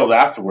got killed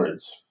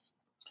afterwards,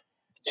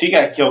 she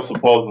got killed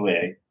supposedly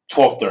at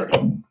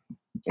 12:30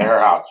 at her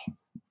house.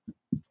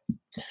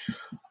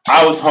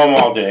 I was home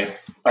all day.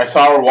 I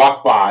saw her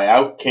walk by.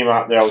 I came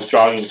out there. I was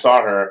jogging,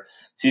 saw her.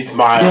 She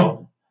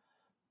smiled,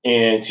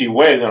 and she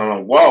waved, and I'm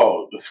like,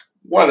 whoa,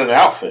 what an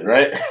outfit,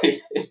 right?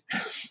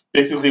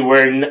 Basically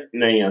wearing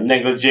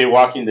negligee,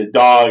 walking the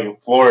dog in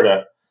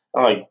Florida.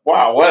 I'm like,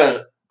 wow, what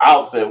an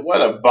outfit,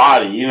 what a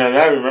body. And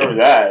I remember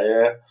that.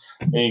 Yeah.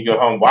 And you go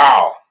home,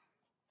 wow.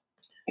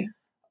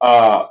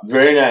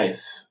 Very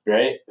nice,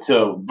 right?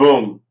 So,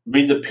 boom,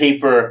 read the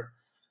paper.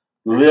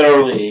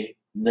 Literally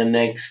the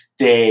next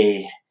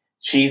day,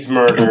 she's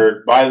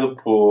murdered by the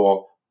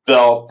pool,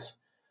 belt,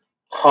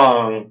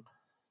 hung,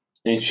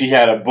 and she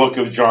had a book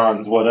of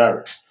Johns,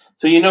 whatever.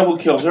 So you know who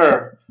killed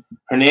her?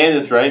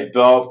 Hernandez, right?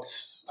 Belt,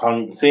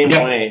 hung, same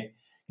way.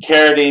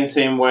 Carradine,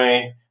 same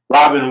way.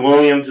 Robin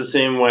Williams, the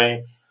same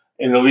way.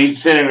 And the lead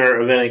singer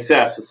of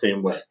NXS, the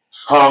same way.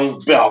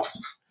 Hung, belt.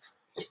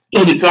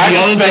 So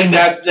I think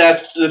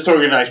that's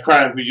organized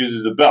crime who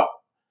uses the belt.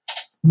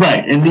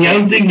 Right, and the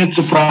other thing that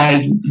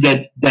surprised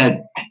that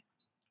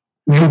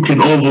you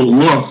can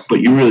overlook,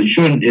 but you really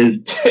shouldn't,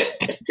 is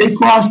they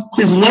crossed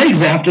his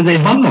legs after they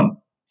hung him.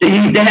 They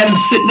had him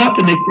sitting up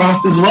and they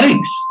crossed his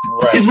legs.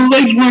 Right. His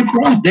legs weren't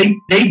crossed. They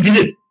did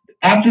it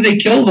after they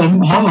killed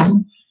him, hung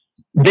him.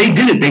 They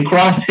did it. They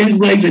crossed his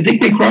legs. I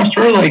think they crossed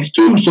her legs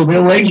too, so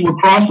their legs were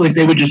crossed like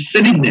they were just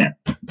sitting there.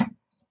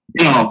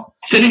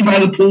 Sitting by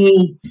the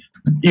pool.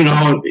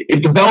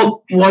 If the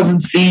belt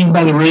wasn't seen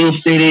by the real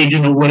estate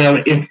agent or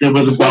whatever, if there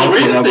was a belt, the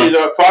real estate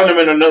agent found him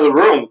in another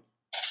room.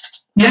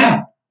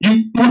 Yeah,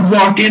 you would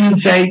walk in and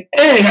say,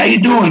 "Hey, how you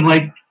doing?"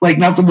 Like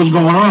nothing was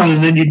going on,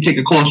 and then you'd take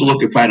a closer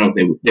look and find out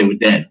they were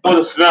dead. Well,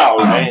 the smell,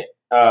 right?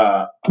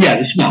 Yeah,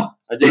 the smell.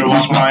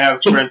 I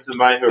have friends of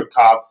mine who are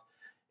cops,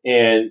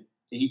 and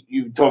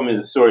you told me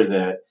the story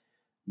that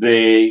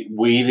they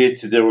waited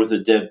till there was a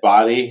dead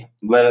body,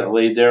 let it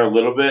lay there a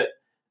little bit,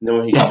 and then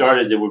when he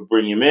started, they would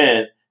bring him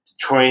in to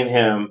train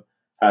him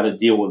how to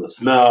deal with the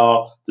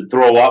smell, to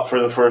throw up for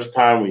the first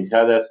time when he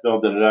had that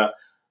smell,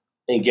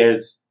 and get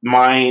his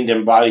mind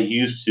and body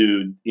used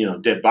to,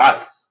 dead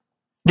bodies.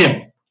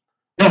 Yeah.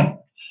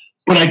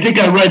 But I think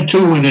I read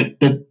too in it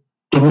that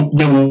there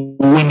were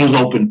windows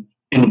open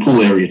in the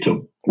pool area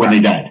too when they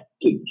died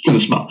for the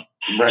smell.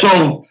 Right.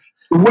 So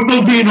the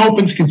window being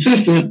open is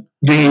consistent.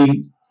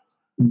 The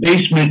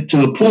basement to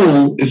the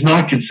pool is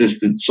not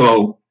consistent.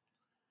 So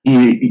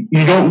you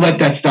don't let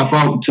that stuff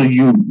out until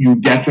you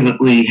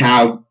definitely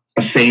have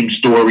a same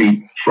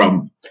story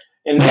from.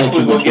 And next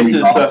we'll get to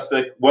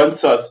the one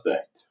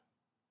suspect.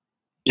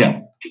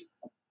 Yeah.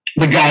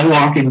 The guy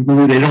walking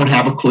through, they don't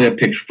have a clear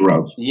picture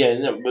of. Yeah,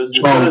 no,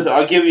 but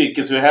I'll give you,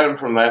 because we had him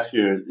from last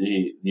year,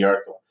 the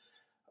article.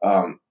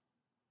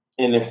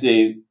 And if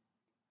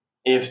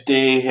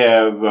they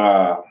have,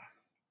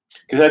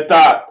 because I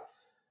thought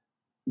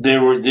they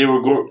were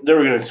going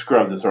to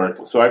scrub this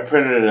article, so I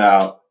printed it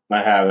out.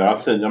 I have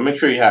it. I'll make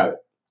sure you have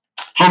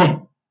it.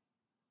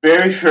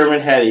 Barry Sherman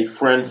had a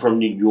friend from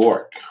New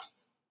York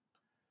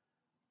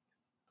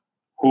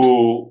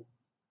who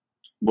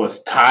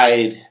was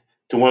tied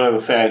to one of the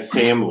five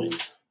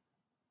families.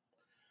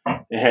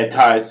 It had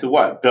ties to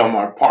what?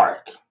 Belmont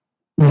Park.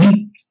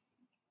 Mm-hmm.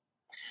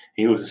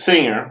 He was a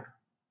singer,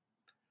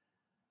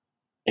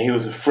 and he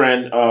was a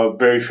friend of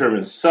Barry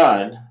Sherman's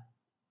son,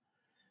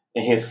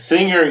 and his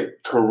singer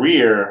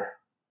career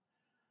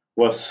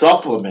was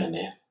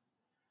supplemented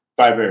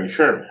by Barry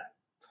Sherman.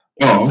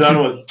 His son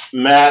was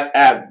mad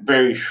at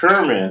Barry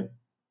Sherman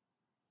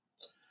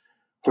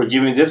for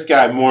giving this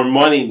guy more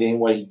money than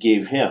what he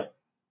gave him.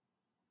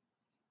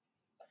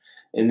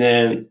 And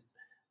then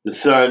the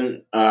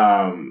son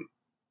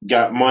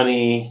got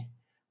money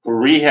for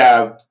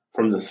rehab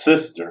from the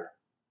sister.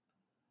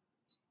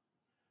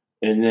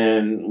 And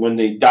then when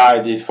they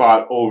died, they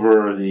fought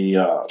over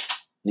the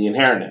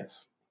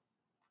inheritance.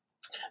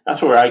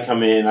 That's where I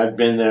come in. I've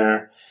been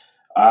there.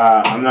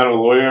 I'm not a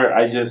lawyer.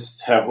 I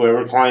just have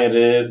whoever client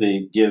it is.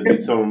 They give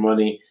me some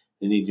money.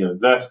 They need to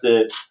invest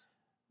it.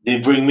 They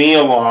bring me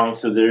along,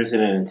 so there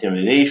isn't an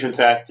intimidation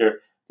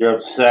factor. They're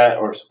upset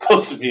or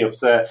supposed to be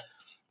upset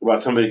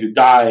about somebody who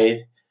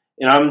died.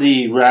 And I'm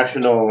the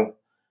rational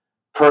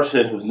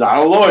person who's not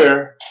a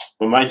lawyer,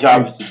 but my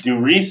job is to do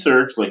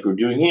research like we're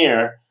doing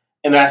here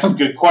and ask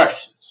good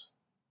questions.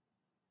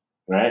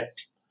 Right?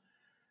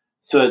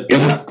 So at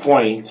this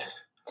point,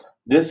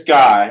 this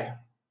guy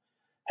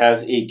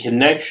has a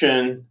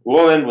connection.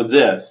 We'll end with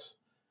this,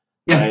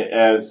 right,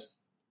 as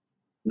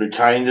we're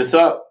tying this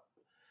up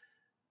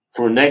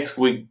for next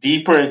week,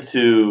 deeper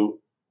into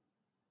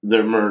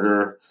the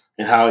murder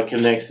and how it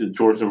connects to the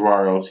George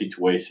Navarro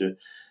situation.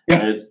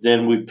 As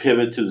then we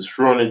pivot to the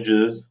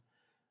Stronages.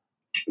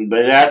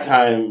 By that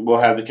time,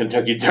 we'll have the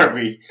Kentucky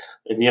Derby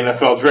and the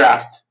NFL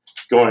draft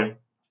going.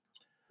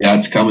 Yeah,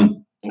 it's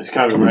coming. It's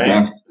coming, right?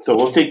 Back. So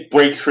we'll take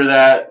breaks for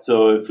that.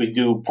 So if we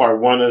do part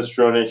one of the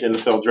Stronach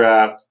NFL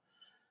draft,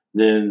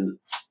 then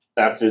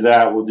after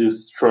that, we'll do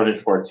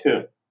Stronach part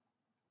two.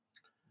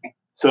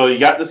 So you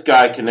got this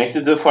guy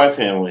connected to the five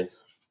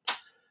families,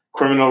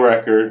 criminal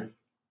record,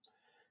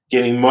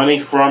 getting money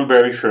from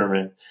Barry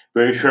Sherman.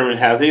 Barry Sherman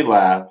has a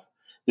lab.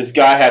 This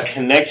guy has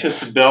connections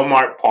to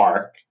Belmont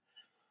Park.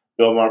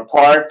 Belmont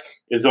Park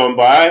is owned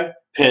by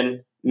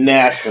Penn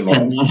National.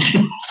 Isn't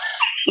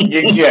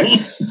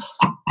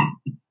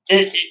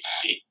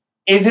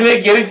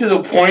it getting to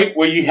the point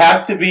where you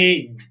have to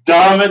be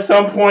dumb at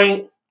some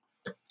point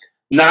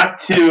not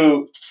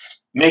to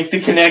make the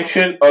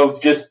connection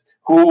of just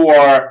who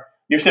are...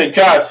 You're saying,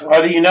 Josh,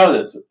 how do you know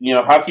this?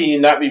 How can you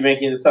not be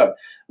making this up?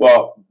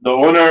 Well, the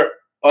owner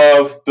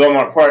of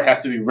Belmont Park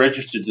has to be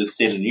registered to the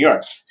state of New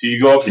York. So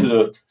you go up to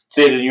the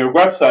state of New York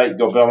website,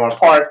 go Belmont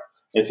Park,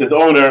 it says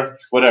owner,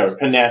 whatever,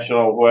 Penn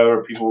National,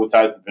 whoever, people with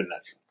ties to Penn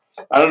National.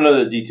 I don't know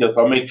the details.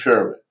 I'll make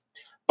sure of it.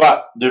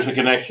 But there's a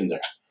connection there.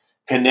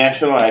 Penn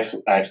National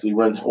actually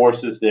runs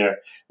horses there.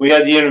 We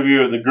had the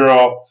interview of the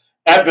girl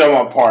at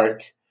Belmont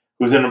Park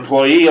who's an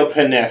employee of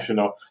Penn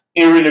National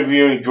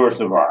interviewing George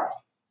Navarro.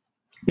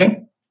 Yeah.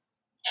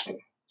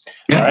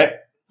 All right.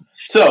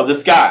 So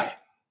this guy,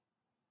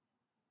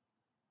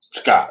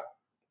 Scott,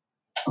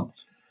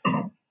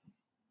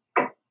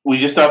 we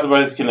just talked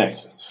about his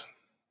connections.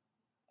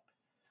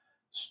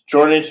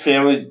 Stronach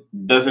family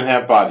doesn't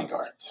have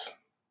bodyguards.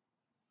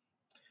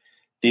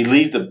 They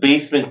leave the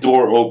basement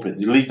door open.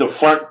 They leave the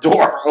front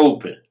door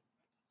open.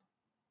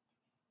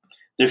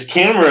 There's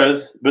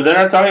cameras, but they're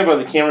not talking about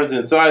the cameras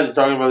inside. They're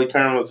talking about the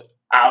cameras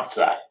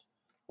outside.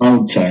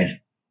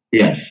 Outside,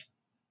 yes.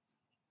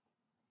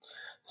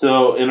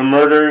 So in a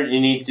murder, you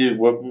need to,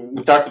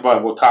 we talked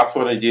about what cops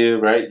want to do,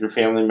 right? Your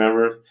family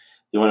members,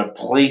 you want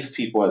to place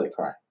people at the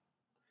crime.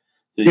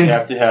 So you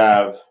have to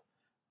have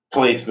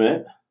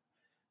placement,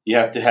 you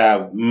have to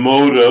have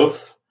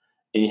motive,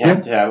 and you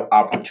have to have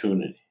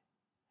opportunity.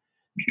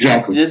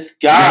 Exactly. This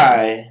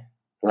guy,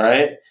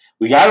 right?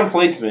 We got him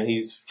placement.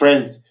 He's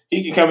friends.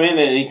 He can come in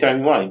at any time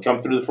he wants. He can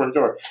come through the front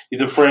door.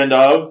 He's a friend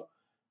of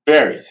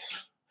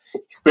Barry's.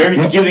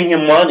 Barry's giving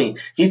him money.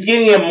 He's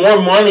giving him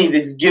more money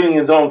than he's giving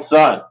his own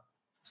son.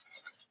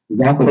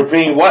 Exactly. For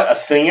being what? A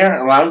singer?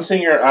 A lounge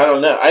singer? I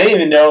don't know. I didn't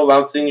even know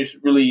lounge singers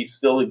really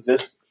still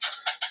exist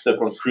except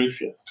on cruise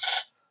ships.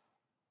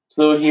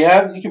 So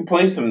you can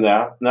place him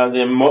now. Now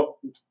then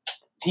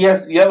he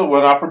has the other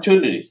one,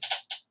 opportunity.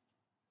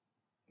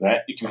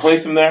 Right? You can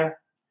place him there.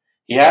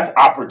 He has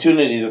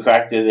opportunity, the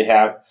fact that they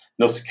have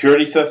no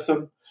security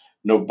system,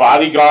 no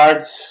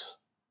bodyguards.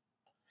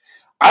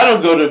 I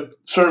don't go to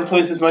certain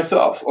places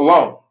myself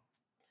alone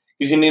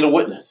because you need a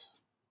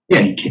witness. Yeah,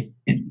 you can't.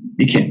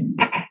 You can't.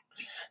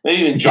 Not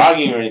even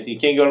jogging or anything. You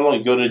can't go alone.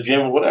 You go to the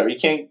gym or whatever. You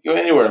can't go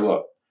anywhere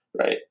alone,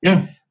 right?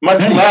 Yeah. Much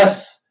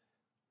less,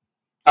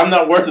 I'm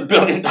not worth $1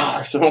 billion.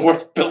 I'm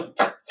worth $1 billion.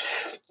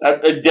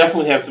 I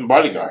definitely have some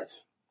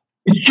bodyguards.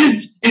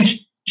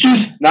 It's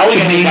just. Now we're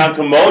getting down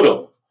to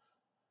motive,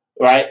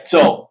 right?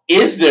 So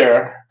is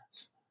there,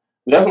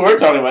 that's what we're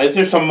talking about, is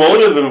there some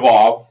motive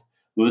involved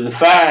with the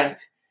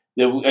fact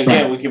that,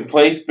 again, we can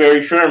place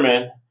Barry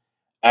Sherman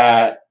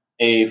at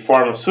a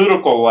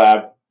pharmaceutical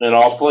lab in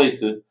all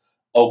places,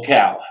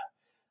 Ocala.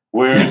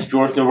 Where does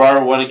George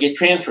Navarro want to get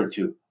transferred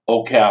to?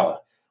 Ocala.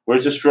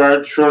 Where's the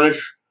Stronach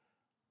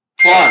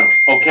farm?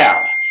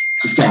 Ocala.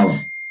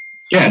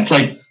 Yeah, it's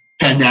like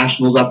Penn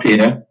National's up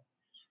here.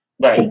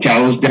 Right.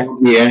 Ocala's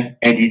down here,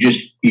 and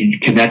you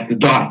connect the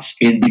dots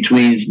in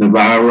between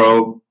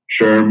Navarro,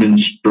 Sherman,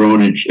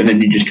 Stronach, and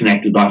then you just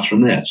connect the dots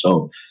from there.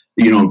 So,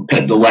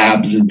 the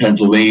labs in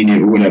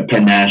Pennsylvania, or whatever,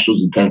 Penn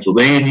National's in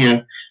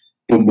Pennsylvania,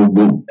 boom, boom,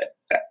 boom.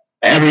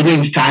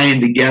 Everything's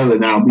tying together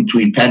now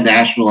between Penn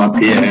National up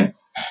here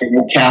and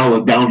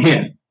Ocala down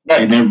here.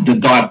 Right. And then the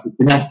dots are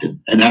connected.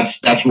 And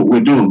that's what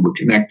we're doing. We're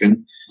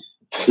connecting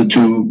the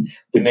two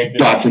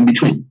dots in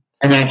between.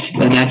 And that's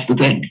the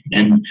thing.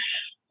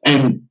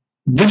 And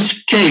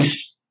this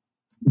case,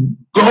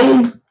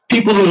 go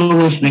people that are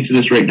listening to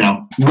this right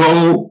now,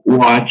 go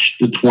watch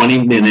the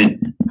 20-minute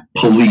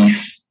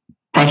police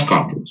press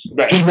conference.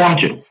 Right. Just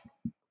watch it.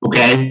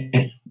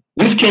 Okay?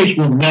 This case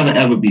will never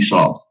ever be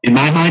solved. In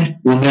my mind,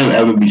 will never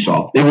ever be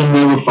solved. They will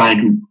never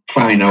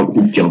find out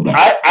who killed them.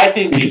 I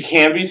think it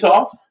can be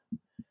solved.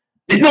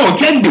 No, it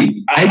can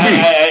be. I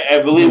agree.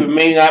 I believe it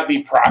may not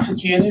be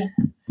prosecuted,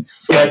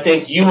 but I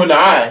think you and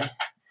I,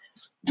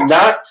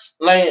 not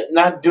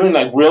doing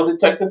like real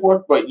detective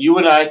work, but you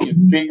and I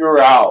can figure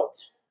out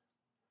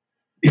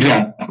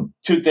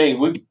two things.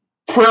 We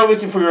probably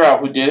can figure out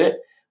who did it,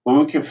 but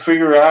we can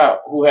figure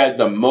out who had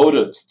the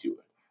motive to do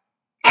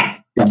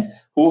it. Yeah.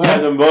 Who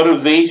had the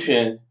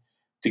motivation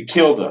to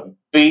kill them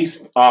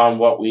based on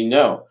what we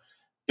know.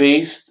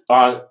 Based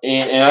on,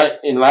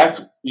 and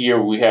last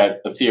year we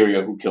had a theory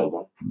of who killed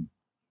them.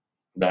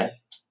 Right?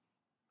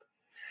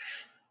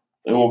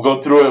 And we'll go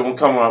through it and we'll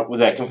come up with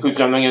that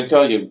conclusion. I'm not going to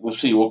tell you. We'll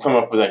see. We'll come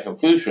up with that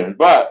conclusion.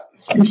 But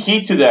the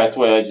key to that is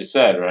what I just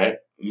said, right?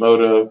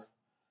 Motive,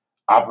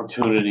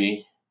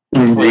 opportunity,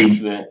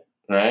 placement,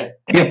 right?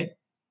 Yep.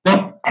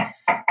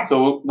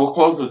 So we'll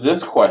close with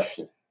this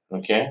question,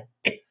 okay?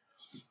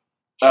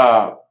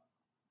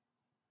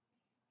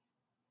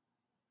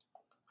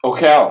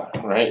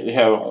 Ocala, right? They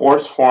have a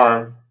horse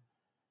farm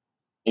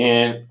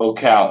in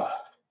Ocala.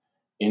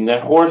 In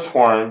that horse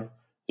farm,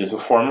 there's a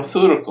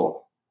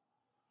pharmaceutical.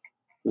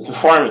 There's a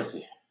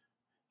pharmacy.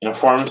 And a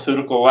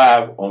pharmaceutical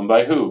lab owned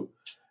by who?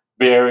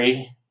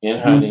 Barry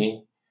and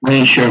Honey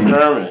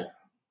Sherman.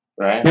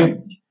 Right?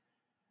 Yep.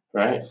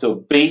 Right? So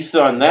based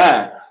on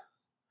that,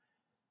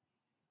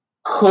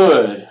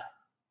 could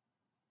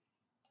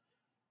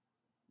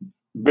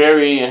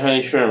Barry and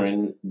Honey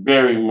Sherman,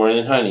 Barry more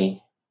than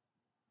Honey,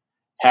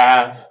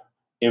 have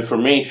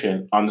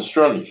information on the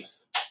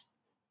Stronachers?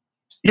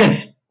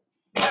 Yes.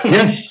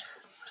 Yes.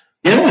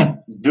 Yeah.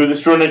 Do the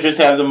Stronachers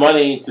have the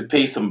money to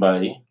pay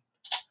somebody,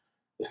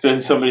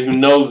 especially somebody who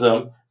knows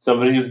them,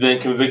 somebody who's been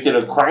convicted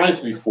of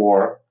crimes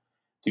before,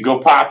 to go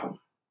pop them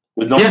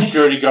with no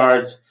security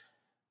guards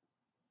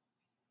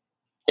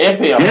and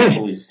pay off the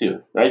police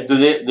too, right?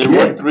 They're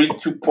worth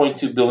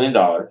 $2.2 billion,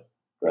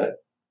 right?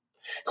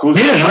 Who's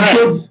I'm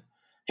sure.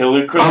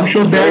 Hillary Clinton. I'm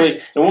sure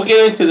and we'll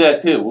get into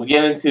that too. We'll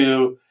get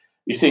into,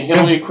 you say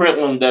Hillary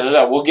Clinton,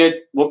 da-da-da.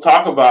 We'll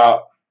talk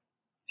about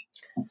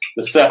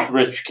the Seth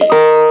Rich case.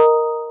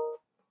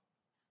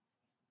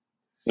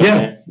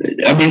 Okay.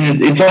 Yeah, I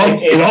mean,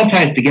 it all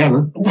ties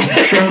together.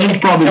 Sherman's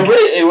probably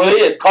it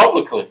really is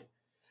publicly,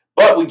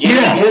 but we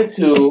get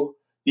into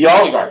the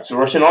oligarchs, the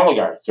Russian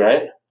oligarchs,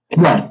 right?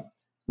 Right.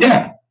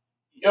 Yeah.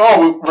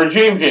 Oh,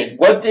 regime change.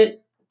 What did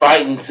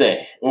Biden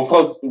say? We'll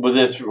close with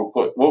this real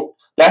quick. Well,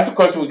 that's the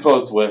question we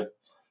close with.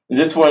 And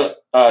this one,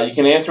 you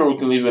can answer, or we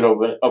can leave it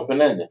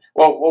open-ended.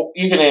 Well,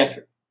 you can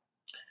answer.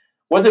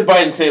 What did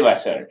Biden say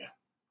last Saturday?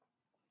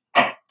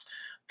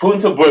 Putin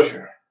to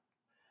Busher.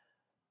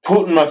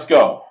 Putin must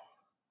go.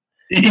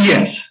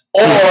 Yes.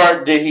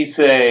 Or did he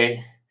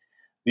say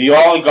the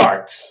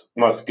oligarchs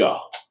must go?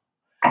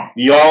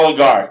 The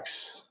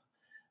oligarchs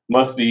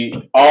must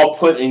be all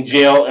put in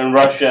jail in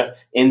Russia,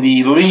 and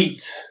the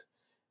elites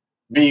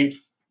be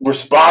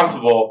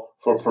responsible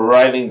for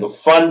providing the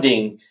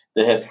funding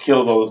that has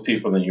killed all those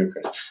people in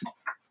Ukraine.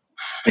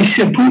 They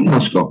said Putin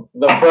must go.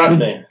 The front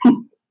man.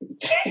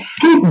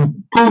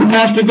 Putin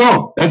has to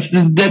go. That's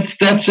been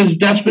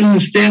the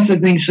stance, I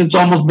think, since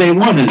almost day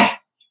one. Is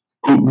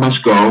Putin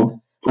must go.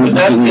 But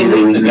that's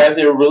the guys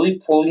that are really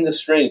pulling the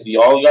strings. The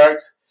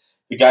oligarchs,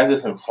 the guys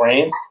that's in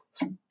France,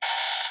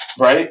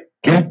 right?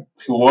 Yeah.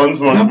 Who owns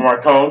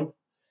Macron?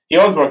 He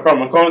owns Macron.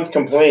 Macron's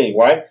complaining.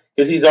 Why?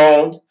 Because he's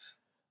owned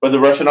by the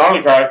Russian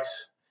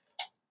oligarchs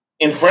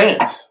in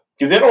France.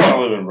 Because they don't want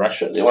to live in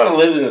Russia. They want to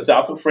live in the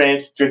south of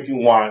France,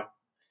 drinking wine,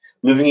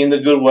 living in the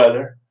good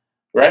weather,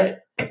 right?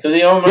 So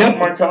they own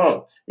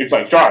Macron. It's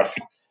like, Josh,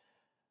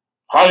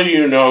 how do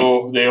you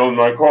know they own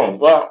Macron?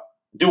 Well,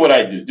 do what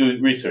I do. Do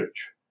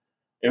research.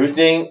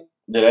 Everything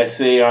that I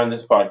say on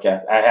this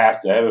podcast, I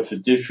have a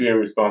fiduciary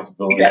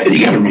responsibility. Yeah,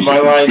 you gotta research. My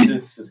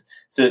license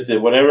says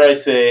that whatever I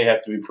say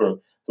has to be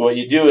proven. So what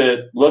you do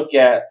is look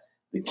at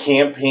the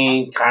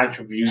campaign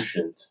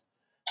contributions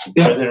to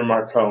President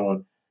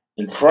Macron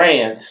in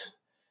France,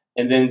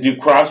 and then do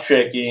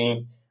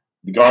cross-checking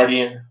The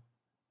Guardian,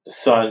 The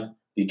Sun,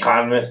 The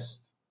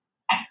Economist,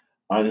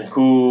 on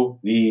who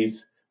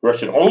these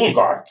Russian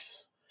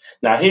oligarchs.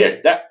 Now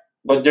here,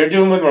 what they're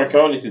doing with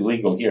Macron is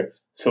illegal here,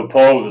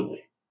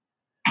 supposedly.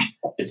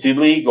 It's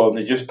illegal, and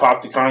they just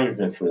popped a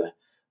congressman for that,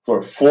 for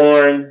a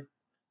foreign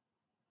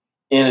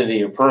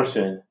entity or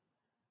person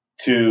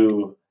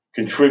to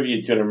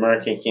contribute to an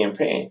American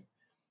campaign.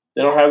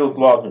 They don't have those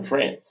laws in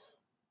France.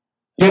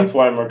 So that's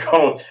why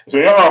Macron is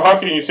saying, oh, how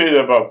can you say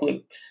that about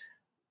Putin?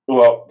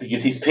 Well,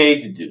 because he's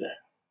paid to do that.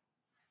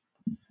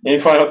 Any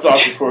final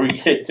thoughts before we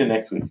get to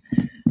next week?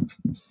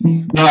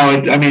 No,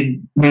 I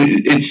mean,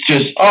 it's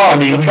just. Oh,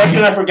 the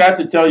question I forgot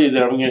to tell you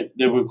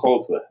that we're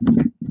close with.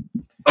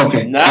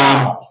 Okay.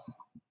 Now,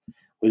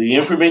 with the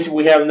information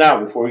we have now,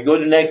 before we go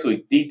to next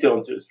week, detail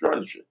into the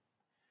strategy.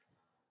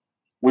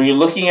 When you're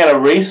looking at a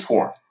race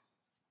form,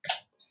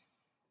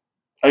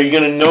 are you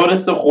going to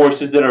notice the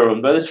horses that are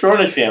owned by the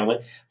Stronach family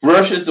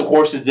versus the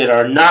horses that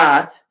are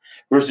not,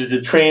 versus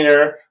the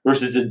trainer,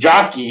 versus the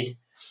jockey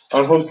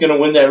on who's going to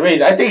win that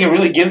race? I think it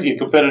really gives you a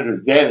competitive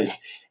advantage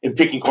in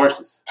picking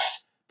horses.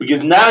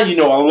 Because now you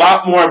know a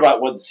lot more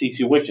about what the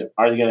CC Witchem.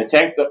 Are they going to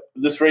tank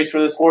this race for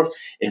this horse?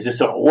 Is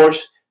this a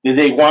horse that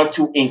they want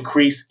to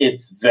increase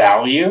its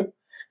value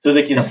so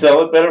they can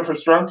sell it better for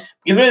strong?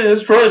 Because maybe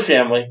this Stronach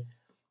family,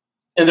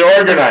 and they're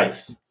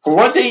organized. For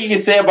one thing, you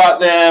can say about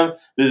them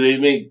that they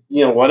make,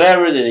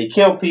 whatever, that they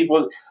kill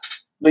people,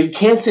 but you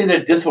can't say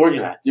they're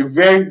disorganized. They're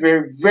very,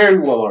 very, very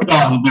well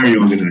organized. Oh, very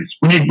organized.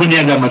 When you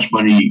have that much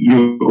money,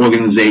 your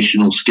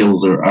organizational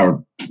skills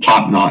are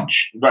top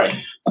notch. Right.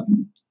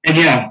 And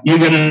yeah, you're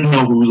gonna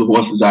know who the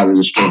horses are that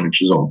the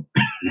Stronach's own.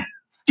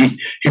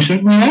 You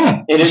certainly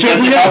are. And it's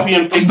going to help you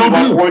in picking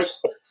what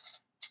horse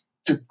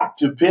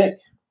to pick.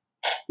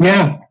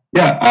 Yeah.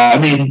 I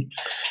mean,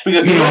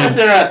 because even if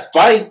they're not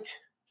spiked,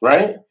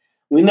 right?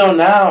 We know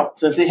now,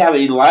 since they have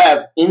a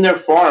lab in their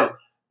farm,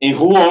 and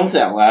who owns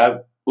that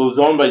lab? It was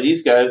owned by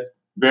these guys,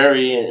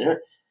 Barry and her.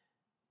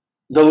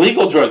 The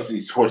legal drugs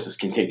these horses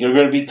can take, they're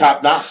going to be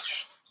top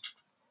notch.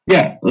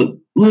 Yeah.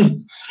 And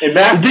the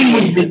thing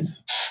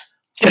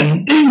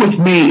with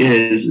me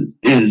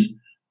is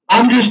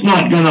I'm just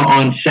not going to,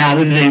 on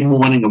Saturday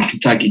morning of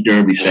Kentucky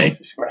Derby, say,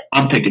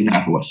 I'm picking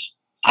that horse.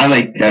 I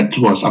like that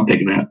horse. I'm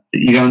picking that.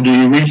 You got to do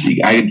your research.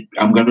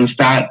 I'm going to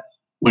start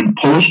when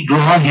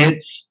post-draw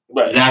hits.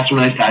 Right. That's when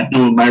I start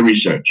doing my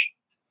research.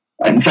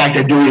 In fact,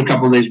 I do it a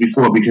couple of days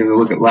before because I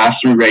look at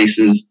last 3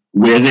 races,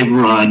 where they've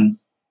run,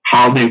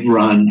 how they've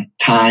run,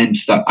 time,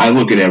 stuff. I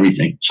look at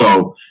everything.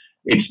 So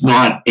it's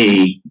not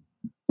a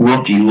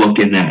rookie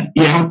looking at.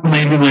 Yeah,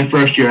 maybe my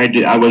first year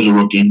I was a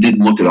rookie and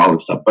didn't look at all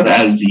this stuff. But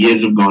as the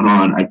years have gone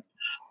on, it's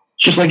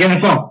just like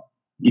NFL.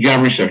 You got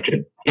to research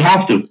it. You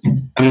have to.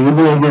 I mean, we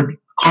go over it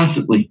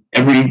constantly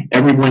every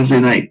Wednesday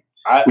night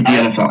with the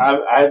NFL.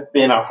 I've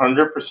been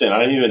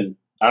 100%.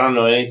 I don't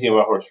know anything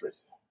about horse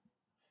racing,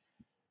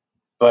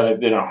 but I've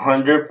been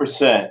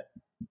 100%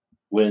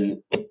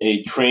 when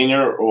a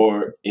trainer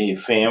or a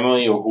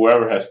family or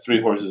whoever has 3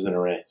 horses in a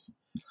race.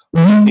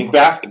 I think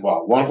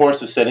basketball. One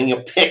horse is setting a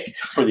pick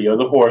for the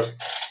other horse,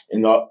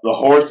 and the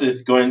horse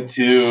is going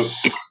to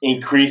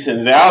increase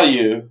in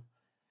value.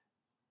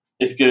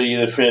 It's going to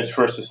either finish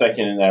first or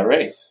second in that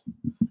race.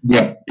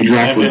 Yeah,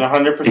 exactly.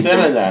 I've been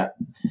 100% of that.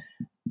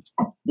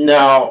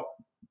 Now,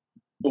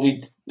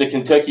 the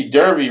Kentucky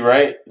Derby,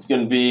 right? It's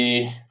going to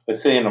be,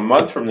 let's say, in a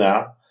month from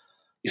now.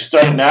 You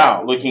start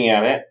now looking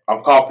at it.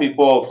 I'll call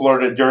people,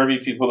 Florida Derby,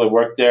 people that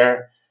work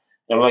there.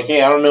 And I'm like,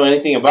 hey, I don't know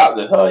anything about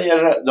this. Oh,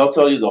 yeah, they'll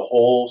tell you the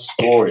whole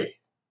story.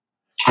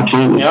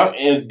 Absolutely. And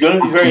it's going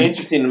to be very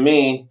interesting to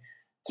me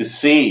to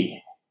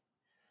see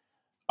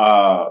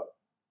who,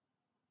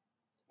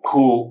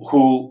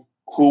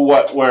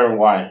 what, where, and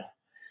why.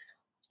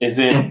 Is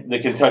it the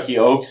Kentucky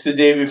Oaks the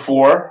day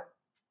before?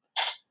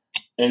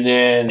 And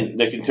then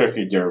the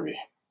Kentucky Derby.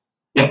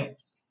 Yep,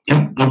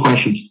 no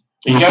questions.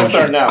 You got to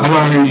start now.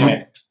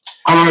 I've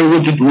already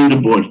looked at the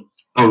leaderboard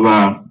of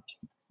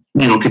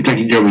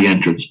Kentucky Derby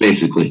entrance,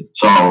 basically.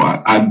 So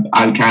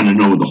I kind of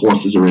know what the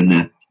horses are in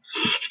there.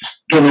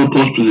 Don't know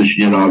post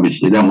position yet,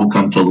 obviously. That won't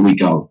come until the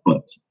week out.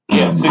 But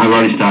I've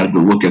already started to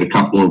look at a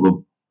couple of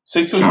them.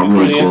 6 weeks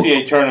before the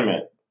NCAA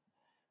tournament,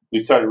 we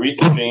started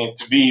researching it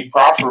to be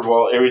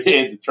profitable every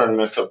day at the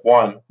tournaments of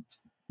 1.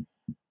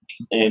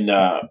 And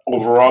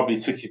overall be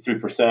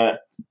 63%,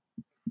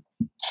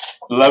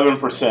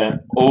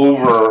 11%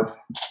 over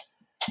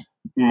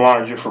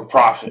margin for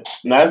profit.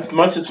 Not as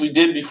much as we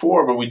did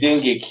before, but we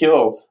didn't get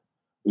killed.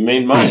 We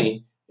made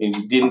money and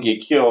we didn't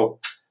get killed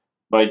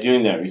by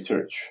doing that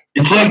research.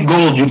 It's like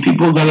gold. You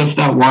people got to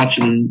stop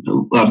watching,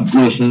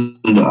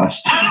 listening to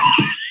us.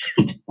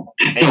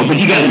 No, but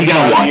you got to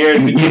watch.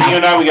 Between you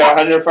and I, we got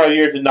 105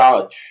 years of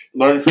knowledge.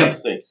 Learn from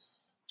mistakes.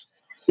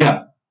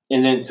 Yeah.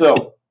 And then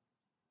so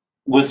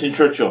Winston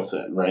Churchill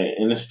said, right,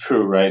 and it's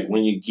true, right?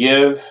 When you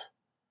give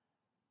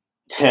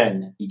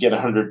 10, you get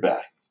 100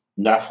 back.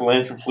 Not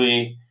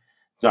philanthropy,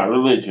 it's not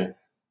religion.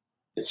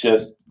 It's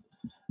just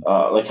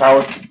like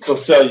Howard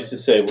Cosell used to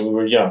say when we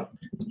were young,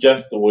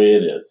 just the way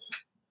it is.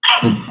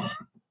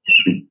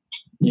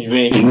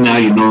 Now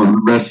you know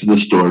the rest of the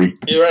story.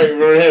 You're right,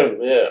 remember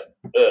him, yeah.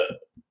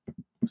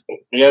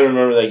 You gotta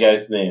remember that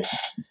guy's name.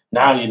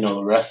 Now you know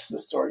the rest of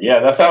the story. Yeah,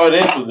 that's how it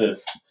is with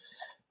this.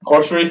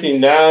 Horse racing,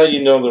 now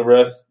you know the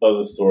rest of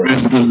the story.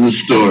 Rest of the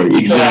story,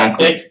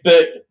 exactly. So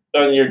XBet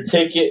on your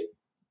ticket,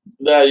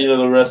 now you know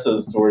the rest of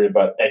the story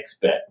about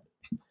XBet.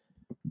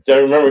 So I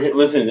remember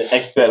listening to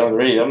XBet on the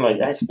radio. I'm like,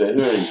 XBet,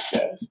 who are these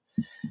guys?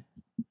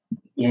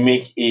 You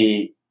make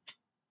a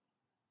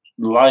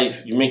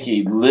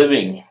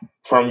living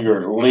from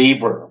your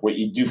labor, what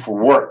you do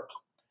for work.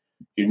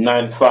 You're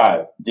 9 to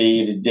 5,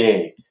 day to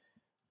day.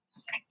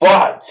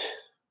 But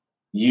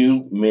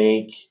you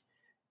make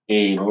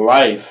a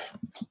life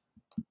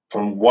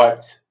from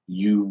what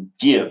you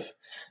give.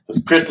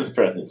 Those Christmas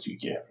presents you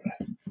give.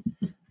 Right?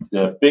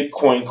 The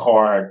Bitcoin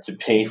card to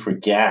pay for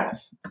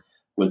gas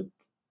with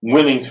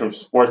winnings from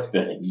sports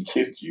betting you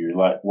give to your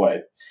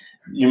wife.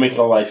 You make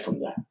a life from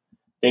that.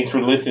 Thanks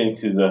for listening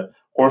to the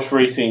Horse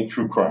Racing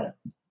True Crime.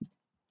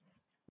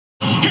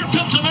 Here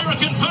comes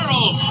American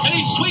Pharoah, and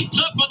he sweeps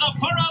up on the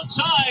far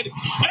outside,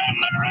 and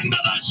they're into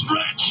the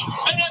stretch,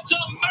 and it's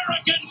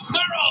American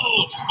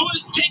Pharoah who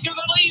is taking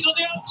the lead on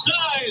the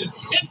outside.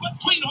 In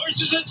between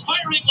horses, it's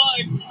Firing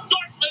Line.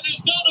 Dortmund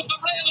is down at the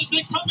rail as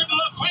they come into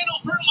the final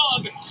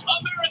furlong.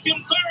 American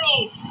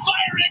Pharoah,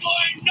 Firing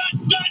Line, not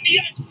done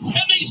yet,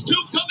 and these two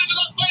come into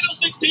the final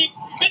 16.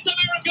 It's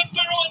American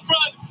Pharoah in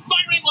front,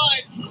 Firing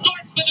Line.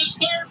 Dortmund is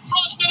third,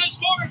 Frosted is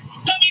fourth,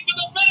 coming to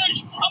the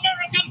finish.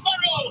 American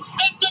Pharoah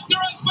and Victor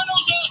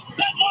Espinoza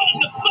have won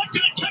the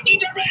Kentucky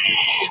Derby.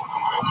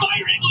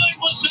 Firing Line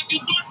was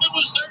second, Dortmund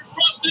was third,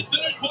 Frosted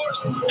finished fourth,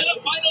 in a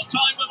final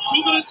time of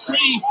 2 minutes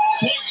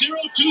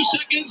 3.02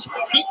 seconds.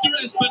 Victor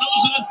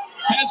Espinoza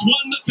has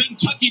won the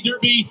Kentucky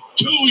Derby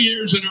 2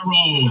 years in a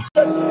row.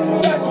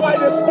 That's why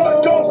this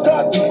sport goes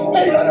cost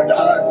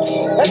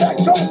 $800 and that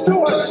costs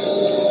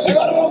 $200. If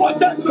I don't know what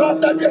that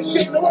costs, I'd be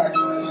ashamed to work.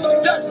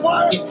 That's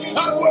why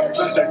I wear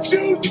lizard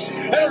shoes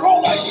and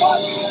roll like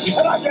butts,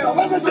 and I get a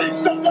limousine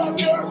stuck out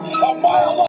there a mile long.